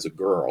trip as a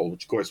girl,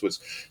 which of course was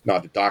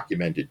not a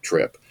documented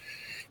trip.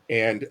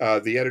 And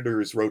the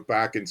editors wrote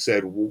back and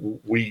said,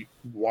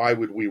 why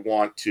would we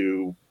want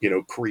to,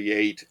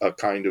 create a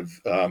kind of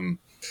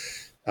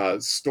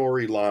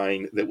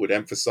storyline that would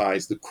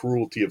emphasize the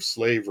cruelty of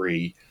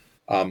slavery?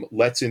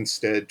 Let's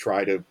instead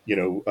try to,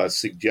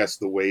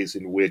 suggest the ways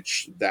in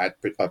which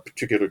a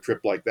particular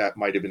trip like that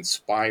might have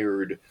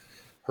inspired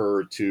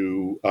her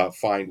to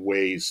find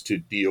ways to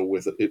deal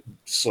with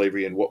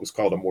slavery in what was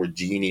called a more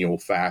genial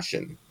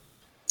fashion.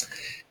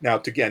 Now,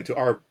 to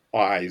our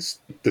eyes,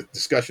 the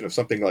discussion of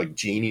something like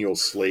genial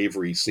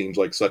slavery seems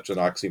like such an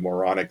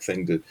oxymoronic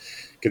thing to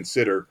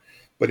consider.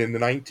 But in the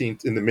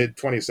mid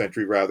 20th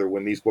century, rather,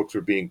 when these books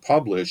were being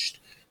published,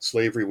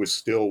 slavery was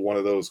still one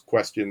of those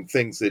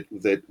things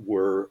that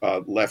were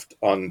left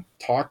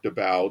untalked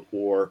about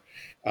or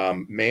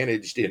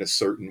managed in a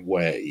certain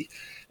way.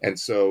 And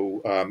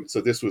so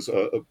this was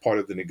a part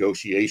of the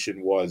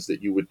negotiation, was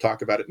that you would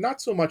talk about it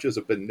not so much as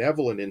a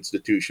benevolent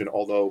institution,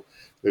 although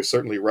there's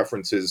certainly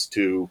references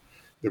to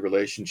the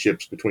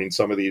relationships between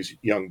some of these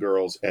young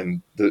girls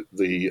and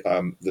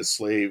the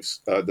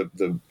slaves,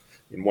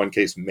 in one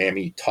case,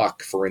 Mammy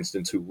Tuck, for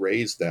instance, who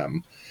raised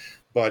them.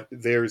 But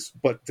there is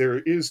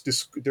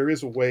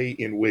a way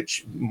in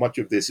which much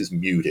of this is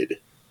muted.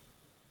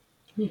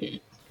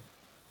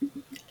 Mm-hmm.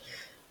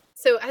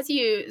 So, as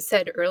you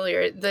said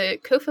earlier, the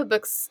COFA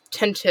books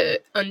tend to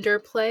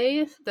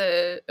underplay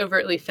the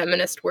overtly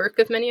feminist work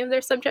of many of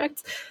their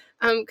subjects.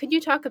 Could you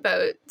talk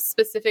about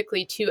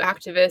specifically two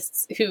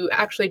activists who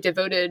actually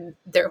devoted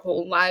their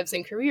whole lives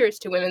and careers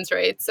to women's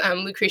rights,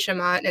 Lucretia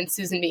Mott and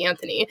Susan B.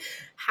 Anthony?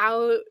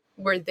 How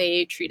were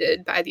they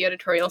treated by the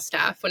editorial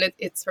staff when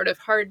it's sort of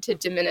hard to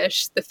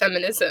diminish the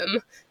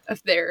feminism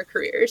of their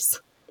careers?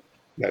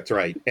 That's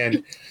right,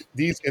 and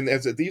these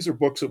are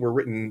books that were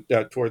written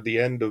toward the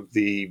end of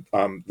the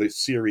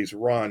series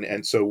run,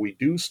 and so we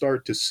do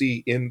start to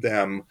see in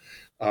them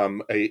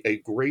a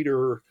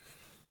greater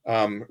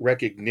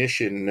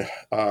recognition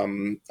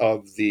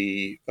of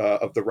the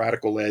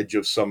radical edge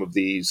of some of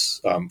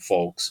these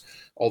folks,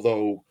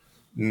 although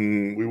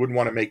we wouldn't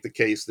want to make the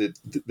case that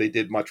they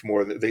did much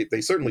more.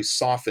 They certainly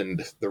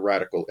softened the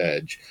radical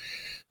edge.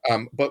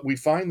 But we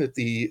find that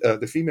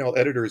the female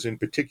editors, in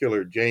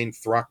particular, Jane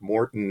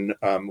Throckmorton,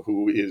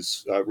 who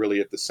is really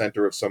at the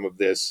center of some of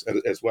this,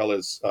 as well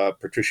as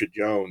Patricia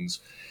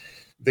Jones,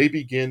 they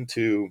begin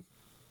to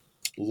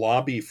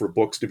lobby for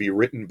books to be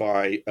written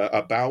by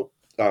about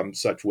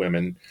such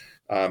women,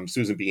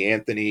 Susan B.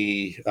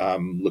 Anthony,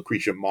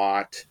 Lucretia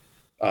Mott,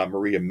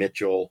 Maria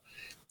Mitchell.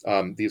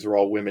 These are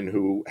all women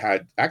who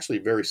had actually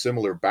very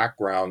similar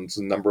backgrounds.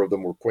 A number of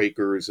them were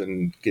Quakers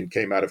and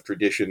came out of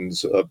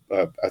traditions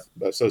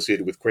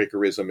associated with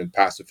Quakerism and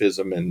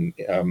pacifism and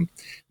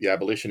the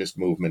abolitionist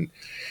movement.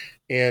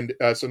 And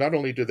so not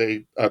only do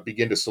they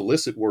begin to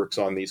solicit works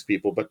on these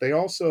people, but they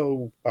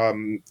also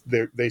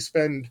they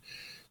spend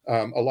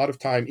a lot of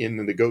time in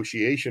the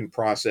negotiation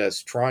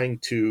process trying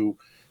to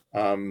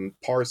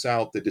parse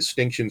out the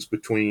distinctions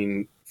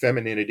between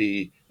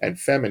femininity and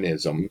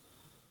feminism.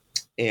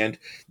 And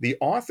the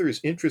authors,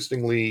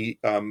 interestingly,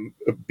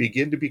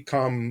 begin to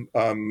become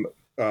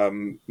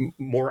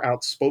more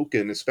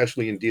outspoken,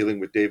 especially in dealing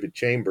with David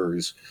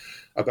Chambers,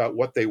 about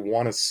what they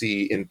want to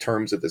see in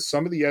terms of this.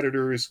 Some of the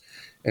editors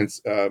and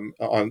some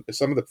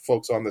of the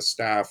folks on the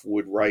staff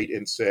would write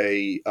and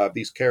say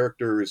these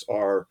characters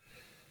are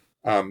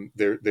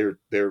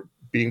they're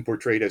being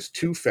portrayed as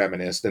too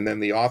feminist, and then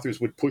the authors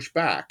would push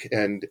back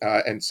and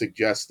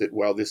suggest that,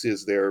 well, this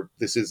is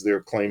their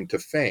claim to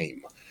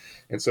fame.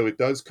 And so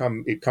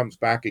it comes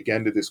back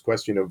again to this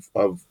question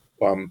of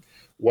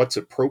what's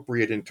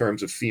appropriate in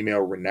terms of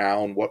female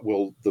renown, what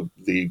will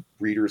the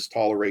readers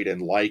tolerate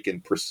and like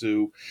and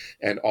pursue,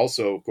 and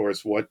also, of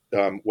course, what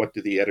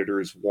do the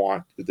editors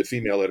want, the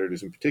female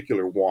editors in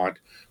particular want,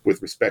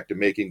 with respect to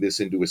making this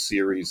into a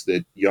series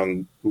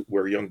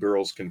where young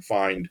girls can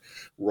find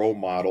role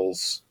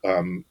models,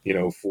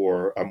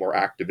 for a more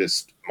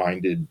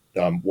activist-minded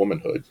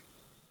womanhood.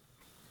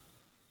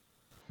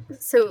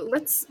 So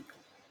let's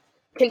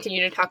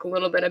continue to talk a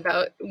little bit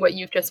about what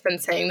you've just been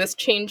saying, this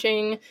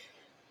changing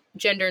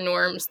gender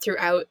norms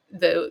throughout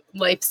the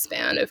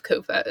lifespan of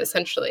COFA,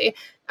 essentially.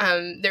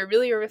 They're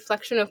really a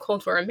reflection of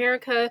Cold War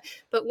America,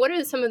 but what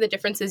are some of the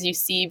differences you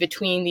see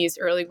between these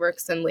early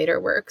works and later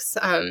works?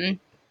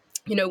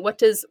 What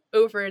does,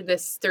 over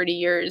this 30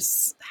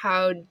 years,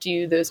 how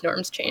do those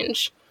norms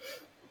change?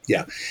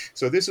 Yeah.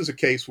 So this is a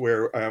case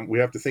where we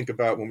have to think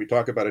about, when we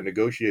talk about a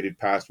negotiated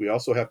past, we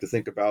also have to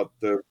think about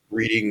the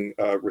reading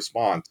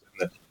response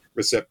and the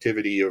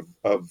receptivity of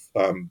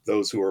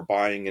those who are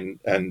buying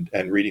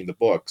and reading the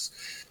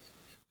books.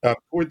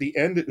 Toward the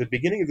end, at the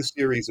beginning of the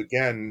series,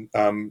 again,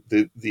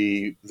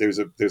 there's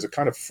a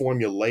kind of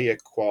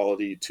formulaic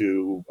quality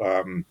to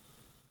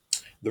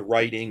the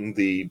writing,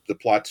 the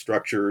plot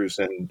structures,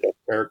 and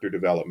character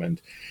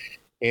development.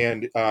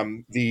 And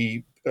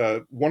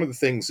one of the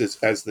things is,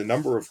 as the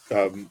number of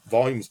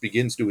volumes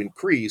begins to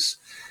increase,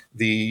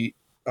 the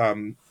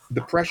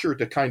pressure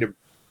to kind of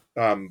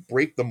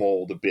break the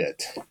mold a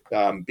bit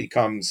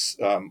becomes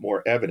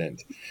more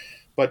evident.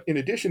 But in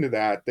addition to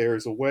that,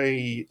 there's a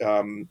way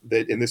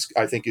that, and this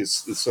I think is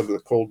some of the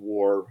Cold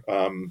War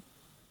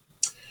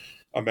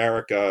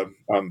America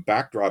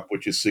backdrop,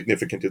 which is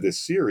significant to this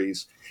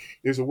series.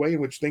 There's a way in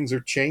which things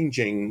are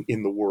changing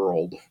in the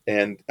world,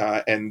 and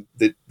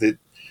that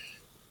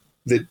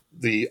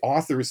the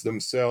authors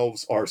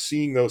themselves are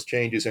seeing those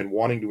changes and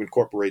wanting to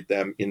incorporate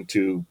them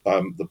into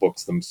the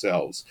books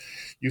themselves.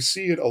 You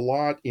see it a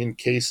lot in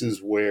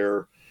cases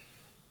where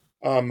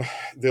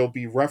there'll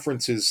be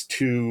references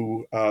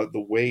to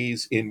the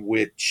ways in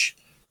which,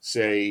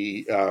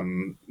 say,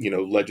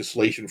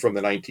 legislation from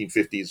the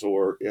 1950s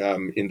or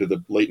into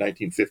the late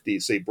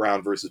 1950s, say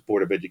Brown versus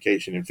Board of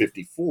Education in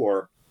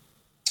 54,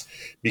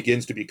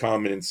 begins to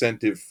become an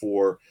incentive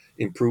for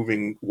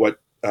improving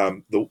what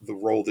the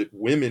role that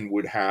women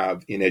would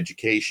have in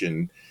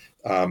education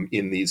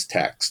in these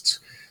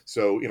texts.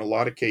 So in a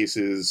lot of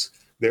cases,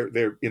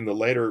 there in the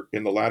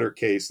latter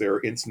case, there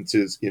are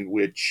instances in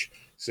which,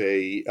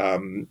 say,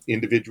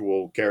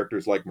 individual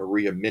characters like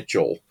Maria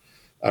Mitchell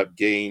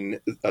gain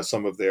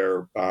some of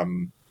their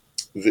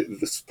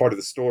this part of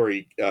the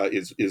story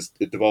it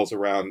evolves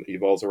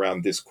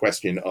around this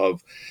question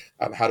of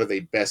how do they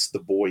best the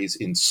boys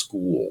in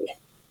school,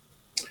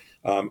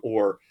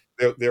 or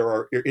there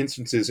are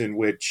instances in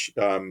which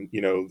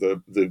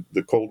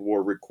the Cold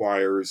War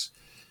requires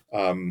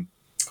that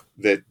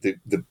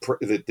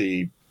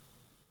the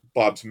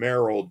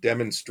Bobbs-Merrill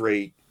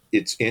demonstrate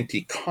its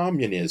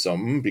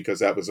anti-communism, because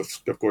that was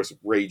of course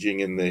raging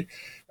in the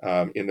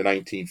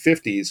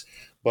 1950s,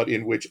 but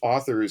in which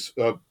authors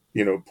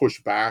push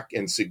back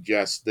and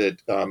suggest that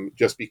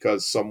just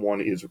because a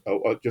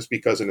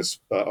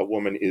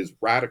woman is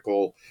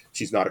radical,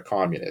 she's not a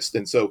communist.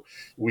 And so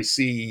we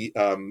see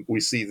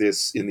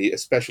this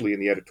especially in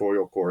the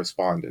editorial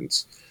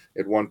correspondence.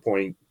 At one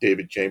point,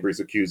 David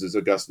Chambers accuses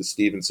Augusta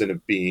Stevenson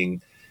of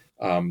being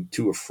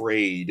too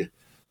afraid,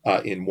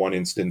 in one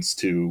instance,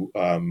 to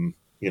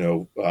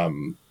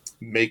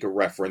make a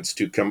reference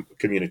to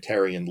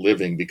communitarian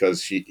living,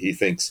 because he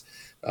thinks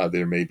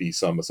there may be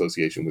some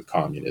association with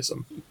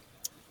communism.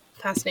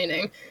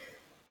 Fascinating.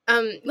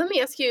 Let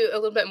me ask you a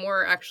little bit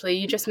more, actually.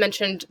 You just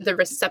mentioned the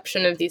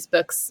reception of these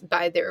books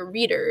by their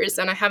readers,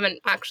 and I haven't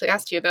actually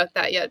asked you about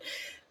that yet.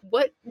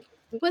 What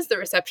was the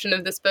reception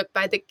of this book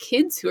by the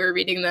kids who are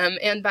reading them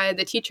and by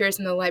the teachers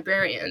and the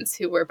librarians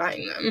who were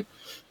buying them?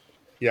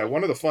 Yeah,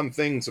 one of the fun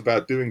things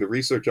about doing the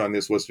research on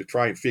this was to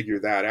try and figure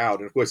that out.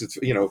 And of course, it's,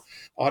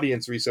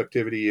 audience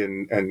receptivity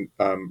and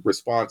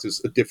response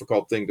is a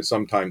difficult thing to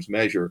sometimes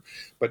measure.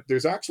 But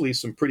there's actually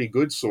some pretty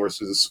good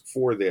sources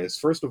for this.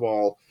 First of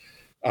all,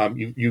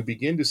 you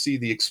begin to see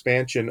the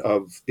expansion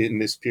in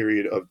this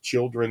period of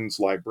children's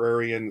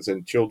librarians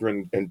and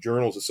children and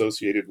journals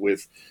associated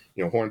with,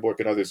 Hornbook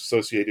and others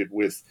associated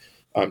with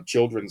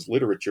children's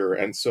literature.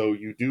 And so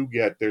you do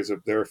get, there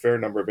are a fair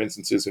number of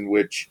instances in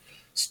which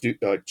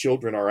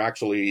children are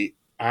actually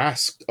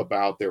asked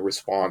about their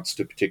response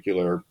to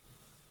particular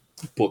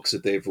books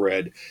that they've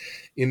read.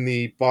 In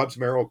the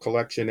Bobbs-Merrill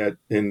collection at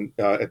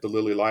the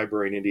Lilly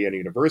Library in Indiana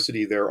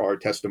University, there are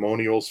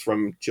testimonials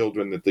from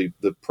children that the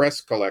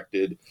press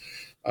collected,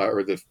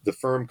 or the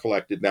firm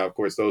collected. Now, of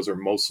course, those are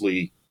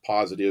mostly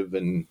positive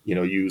and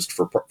used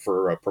for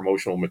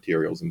promotional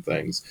materials and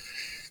things.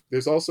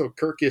 There's also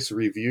Kirkus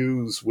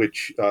reviews,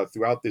 which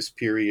throughout this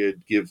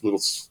period give little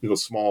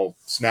small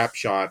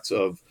snapshots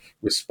of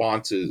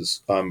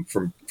responses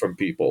from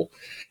people,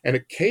 and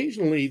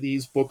occasionally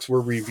these books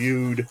were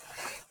reviewed.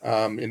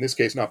 In this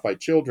case, not by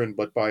children,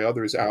 but by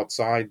others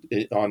outside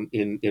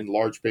in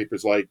large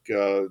papers like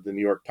the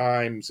New York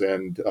Times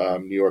and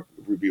New York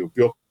Review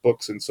of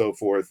Books and so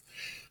forth.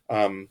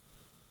 And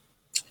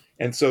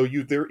so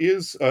you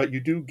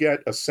do get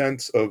a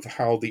sense of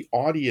how the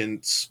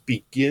audience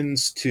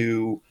begins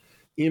to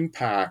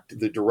impact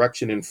the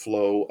direction and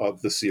flow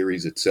of the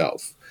series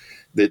itself.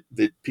 That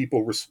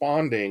people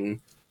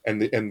responding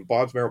and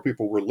Bobbs-Merrill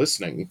people were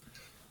listening.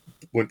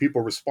 When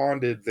people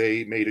responded,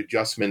 they made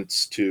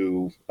adjustments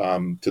to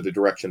the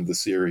direction of the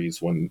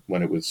series when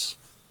it was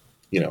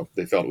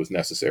they felt it was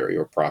necessary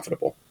or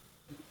profitable.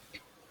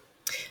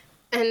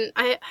 And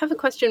I have a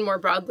question more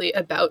broadly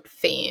about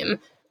fame,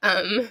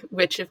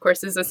 which of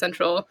course is a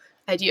central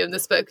idea of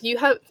this book.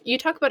 You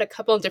talk about a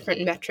couple of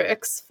different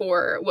metrics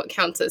for what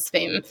counts as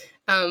fame.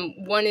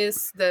 One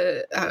is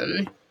the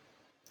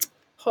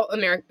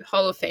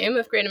Hall of Fame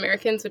of Great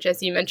Americans, which,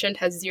 as you mentioned,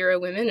 has 0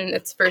 women in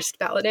its first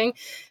balloting.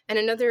 And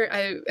another,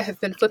 I have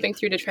been flipping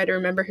through to try to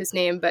remember his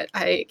name, but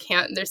I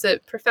can't. There's a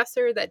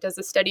professor that does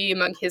a study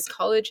among his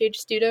college-age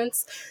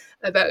students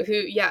about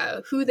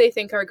who they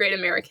think are great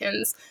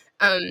Americans.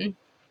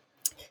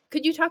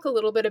 Could you talk a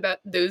little bit about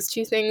those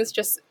two things?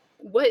 Just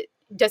what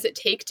does it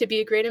take to be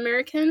a great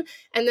American?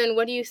 And then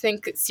what do you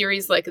think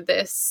series like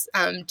this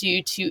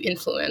do to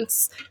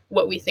influence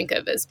what we think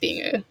of as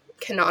being a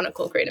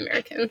canonical great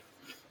American?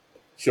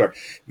 Sure.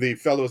 The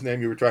fellow's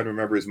name you were trying to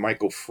remember is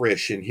Michael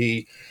Frisch, and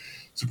he's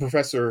a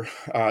professor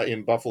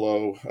in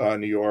Buffalo,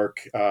 New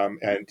York,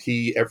 and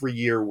he every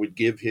year would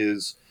give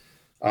his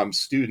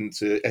students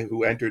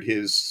who entered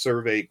his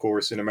survey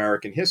course in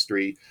American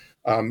history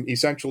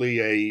essentially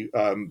a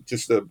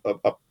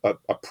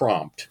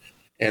prompt.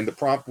 And the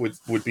prompt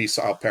would be,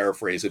 so I'll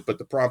paraphrase it, but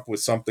the prompt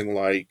was something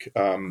like,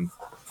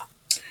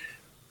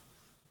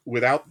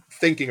 without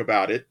thinking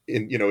about it,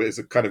 as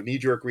a kind of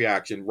knee-jerk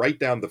reaction, write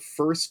down the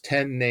first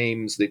 10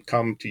 names that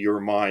come to your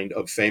mind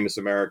of famous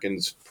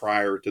Americans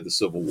prior to the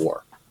Civil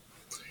War.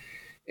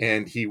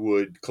 And he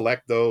would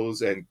collect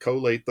those and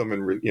collate them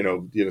and,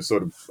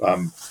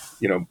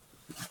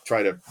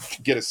 try to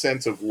get a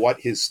sense of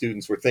what his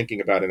students were thinking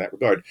about in that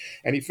regard.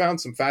 And he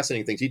found some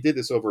fascinating things. He did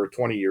this over a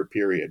 20-year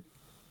period.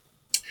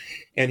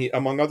 And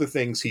among other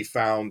things, he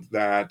found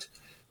that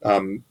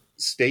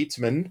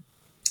statesmen,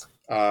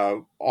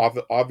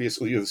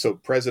 obviously, so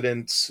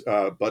presidents,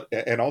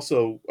 and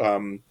also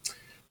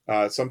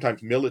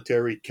sometimes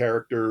military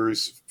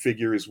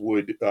figures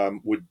would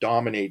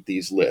dominate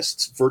these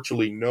lists.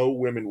 Virtually no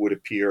women would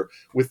appear,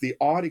 with the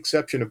odd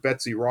exception of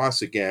Betsy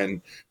Ross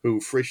again, who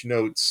Frisch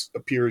notes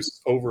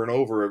appears over and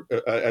over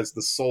as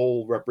the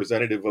sole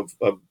representative of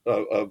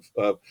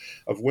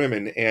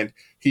women. And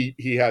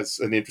he has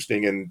an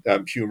interesting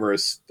and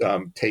humorous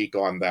take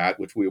on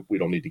that, which we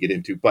don't need to get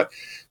into. But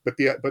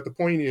the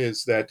point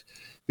is that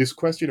this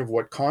question of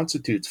what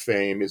constitutes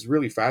fame is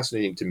really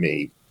fascinating to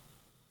me.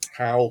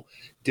 How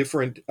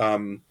different,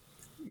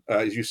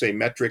 as you say,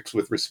 metrics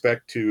with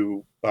respect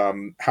to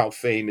how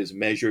fame is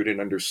measured and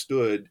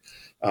understood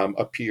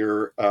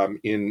appear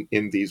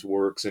in these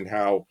works, and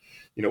how,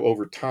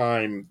 over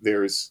time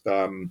there's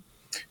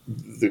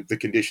the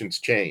conditions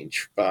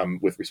change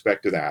with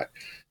respect to that.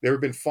 There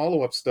have been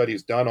follow-up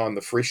studies done on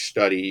the Frisch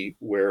study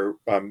where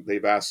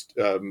they've asked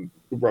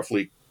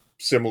roughly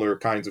similar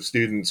kinds of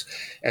students,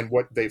 and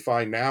what they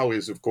find now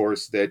is, of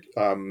course, that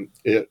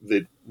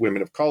that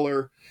women of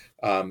color,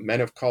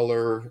 men of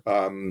color,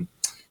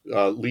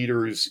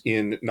 leaders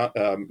in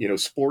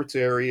sports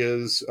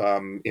areas,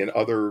 in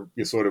other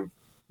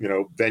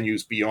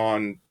venues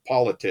beyond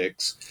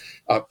politics,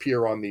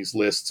 appear on these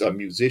lists.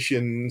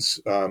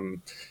 Musicians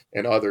and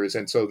others,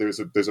 and so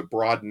there's a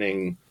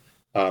broadening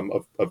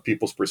of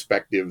people's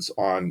perspectives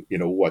on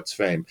what's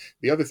fame.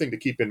 The other thing to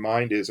keep in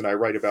mind is, and I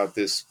write about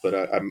this, but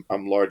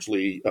I'm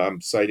largely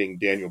citing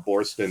Daniel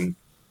Boorstin,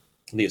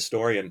 the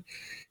historian,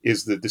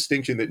 is the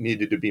distinction that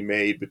needed to be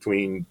made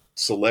between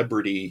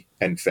celebrity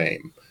and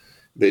fame.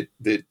 That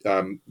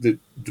the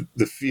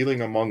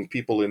feeling among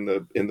people in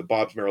the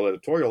Bobbs-Merrill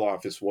editorial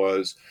office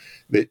was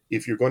that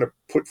if you're going to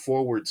put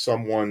forward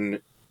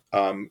someone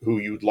who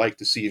you'd like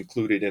to see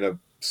included in a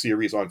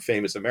series on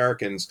famous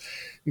Americans,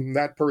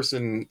 that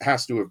person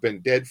has to have been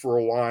dead for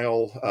a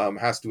while,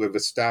 has to have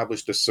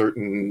established a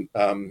certain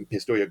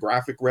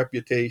historiographic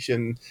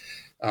reputation,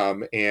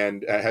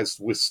 and has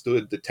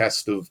withstood the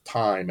test of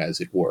time, as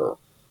it were.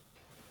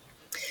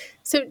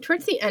 So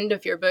towards the end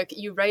of your book,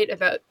 you write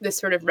about this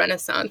sort of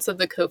renaissance of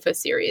the COFA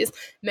series.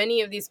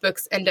 Many of these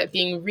books end up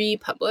being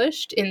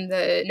republished in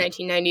the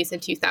 1990s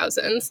and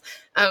 2000s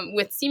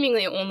with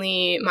seemingly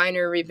only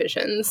minor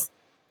revisions.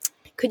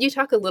 Could you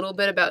talk a little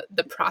bit about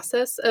the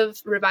process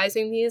of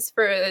revising these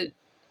for a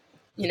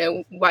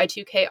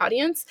Y2K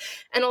audience?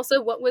 And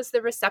also, what was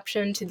the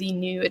reception to the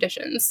new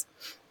editions?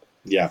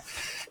 Yeah.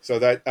 So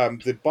that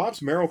the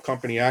Bobbs-Merrill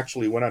Company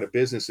actually went out of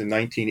business in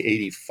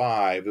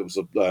 1985. It was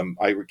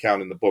I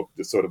recount in the book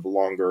the sort of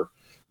longer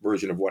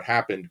version of what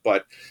happened,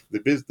 but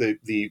the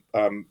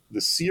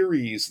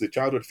series, the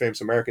Childhood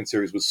Famous American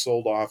series, was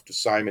sold off to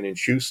Simon &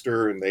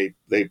 Schuster, and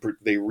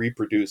they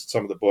reproduced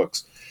some of the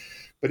books.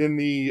 But in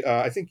the,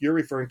 I think you're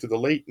referring to the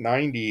late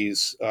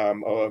 90s,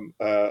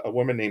 a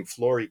woman named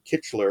Florrie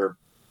Kitchler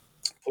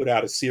put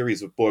out a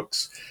series of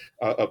books,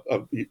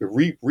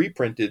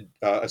 reprinted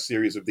a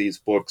series of these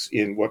books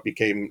in what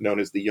became known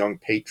as the Young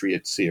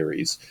Patriot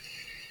series.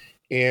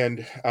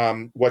 And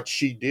what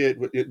she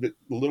did, a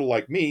little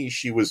like me,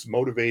 she was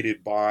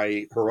motivated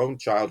by her own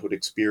childhood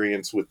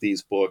experience with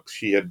these books.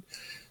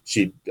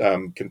 She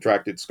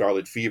contracted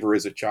scarlet fever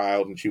as a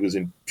child, and she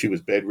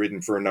was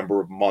bedridden for a number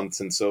of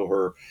months, and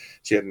so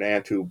she had an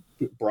aunt who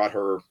brought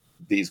her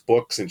these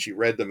books, and she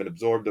read them and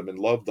absorbed them and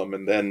loved them.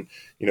 And then,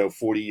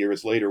 40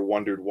 years later,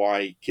 wondered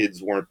why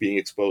kids weren't being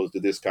exposed to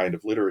this kind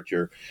of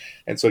literature.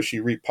 And so she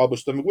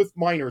republished them with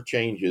minor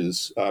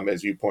changes.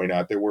 As you point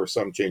out, there were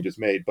some changes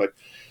made, but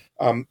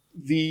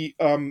the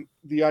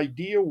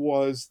idea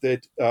was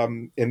that,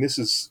 and this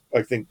is,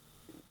 I think,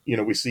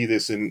 we see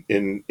this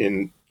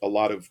in a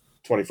lot of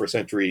 21st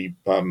century,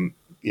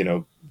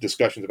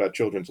 discussions about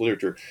children's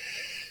literature.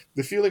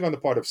 The feeling on the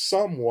part of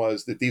some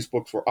was that these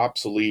books were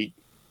obsolete,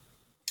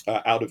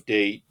 out of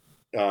date,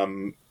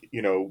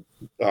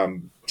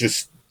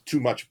 just too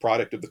much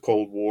product of the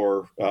Cold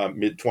War,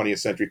 mid 20th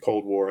century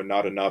Cold War, and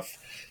not enough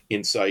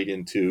insight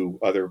into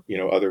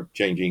other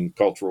changing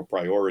cultural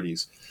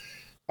priorities.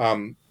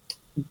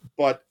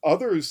 But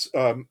others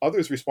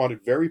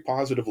responded very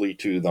positively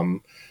to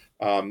them.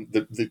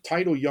 The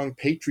title Young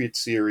Patriot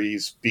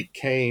series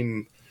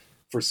became,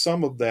 for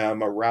some of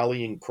them, a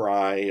rallying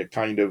cry, a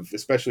kind of,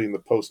 especially in the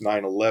post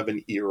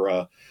 9/11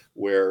 era,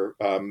 where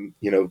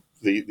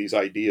these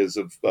ideas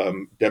of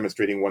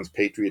demonstrating one's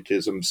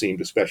patriotism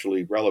seemed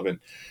especially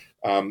relevant.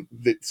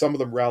 That some of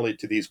them rallied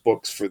to these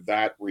books for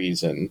that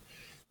reason.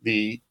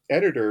 The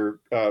editor,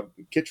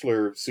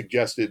 Kitchler,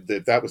 suggested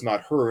that was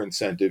not her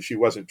incentive. She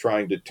wasn't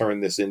trying to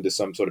turn this into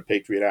some sort of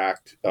Patriot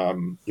Act,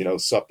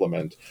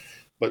 supplement,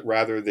 but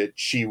rather that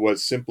she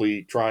was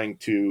simply trying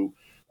to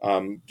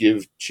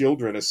give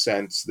children a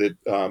sense that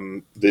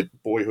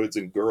boyhoods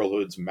and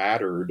girlhoods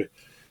mattered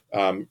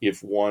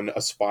if one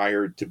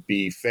aspired to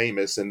be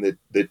famous, and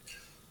that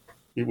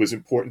it was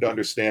important to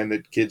understand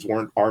that kids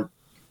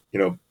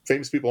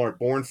famous people aren't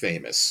born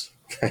famous.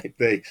 Right?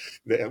 They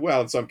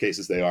well, in some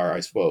cases they are, I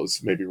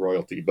suppose, maybe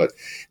royalty, but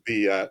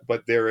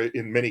they're,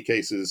 in many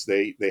cases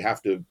they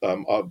have to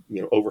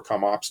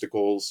overcome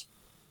obstacles,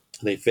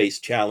 they face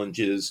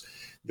challenges,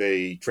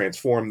 they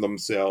transform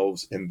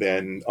themselves, and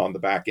then on the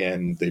back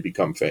end they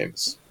become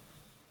famous.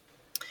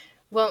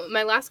 Well,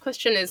 my last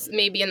question is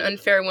maybe an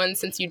unfair one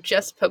since you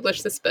just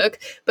published this book,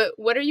 but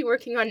what are you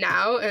working on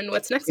now, and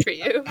what's next for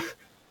you?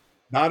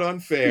 Not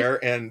unfair,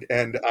 and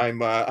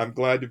I'm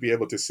glad to be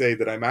able to say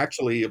that I'm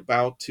actually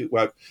about to.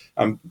 Well,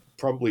 I'm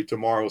probably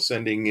tomorrow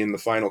sending in the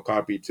final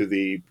copy to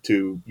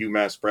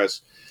UMass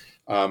Press.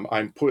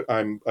 I'm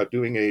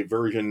doing a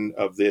version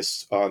of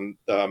this on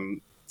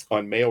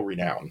male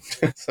renown.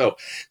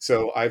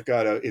 so I've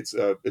got it's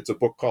a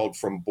book called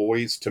From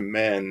Boys to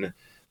Men: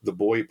 The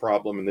Boy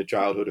Problem in the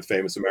Childhood of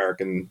Famous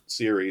American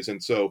series.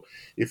 And so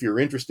if you're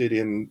interested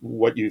in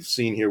what you've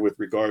seen here with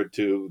regard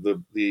to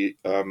the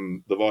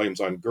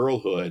volumes on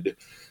girlhood,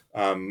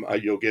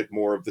 you'll get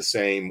more of the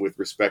same with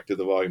respect to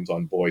the volumes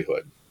on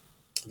boyhood.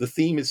 The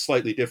theme is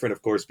slightly different,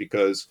 of course,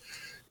 because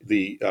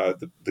the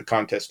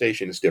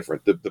contestation is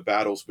different. The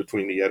battles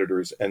between the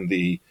editors and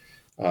the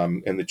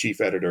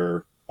chief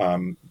editor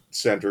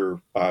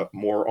center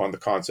more on the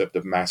concept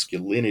of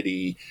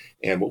masculinity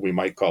and what we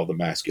might call the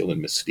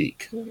masculine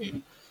mystique. Mm-hmm.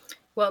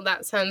 Well,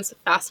 that sounds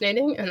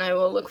fascinating, and I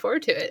will look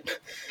forward to it.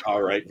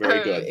 All right,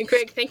 very good.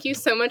 Greg, thank you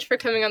so much for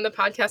coming on the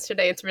podcast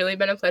today. It's really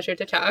been a pleasure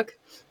to talk.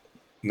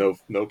 No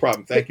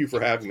problem. Thank you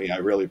for having me. I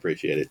really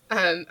appreciate it.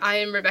 I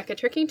am Rebecca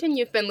Turkington.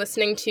 You've been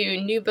listening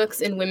to New Books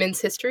in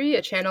Women's History,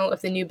 a channel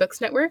of the New Books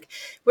Network,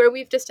 where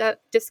we've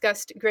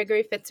discussed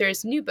Gregory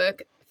Fitzer's new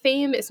book,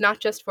 Fame is Not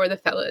Just for the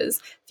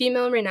Fellas,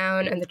 Female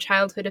Renown and the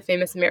Childhood of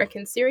Famous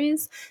American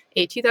series,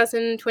 a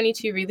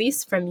 2022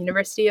 release from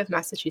University of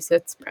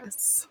Massachusetts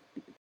Press.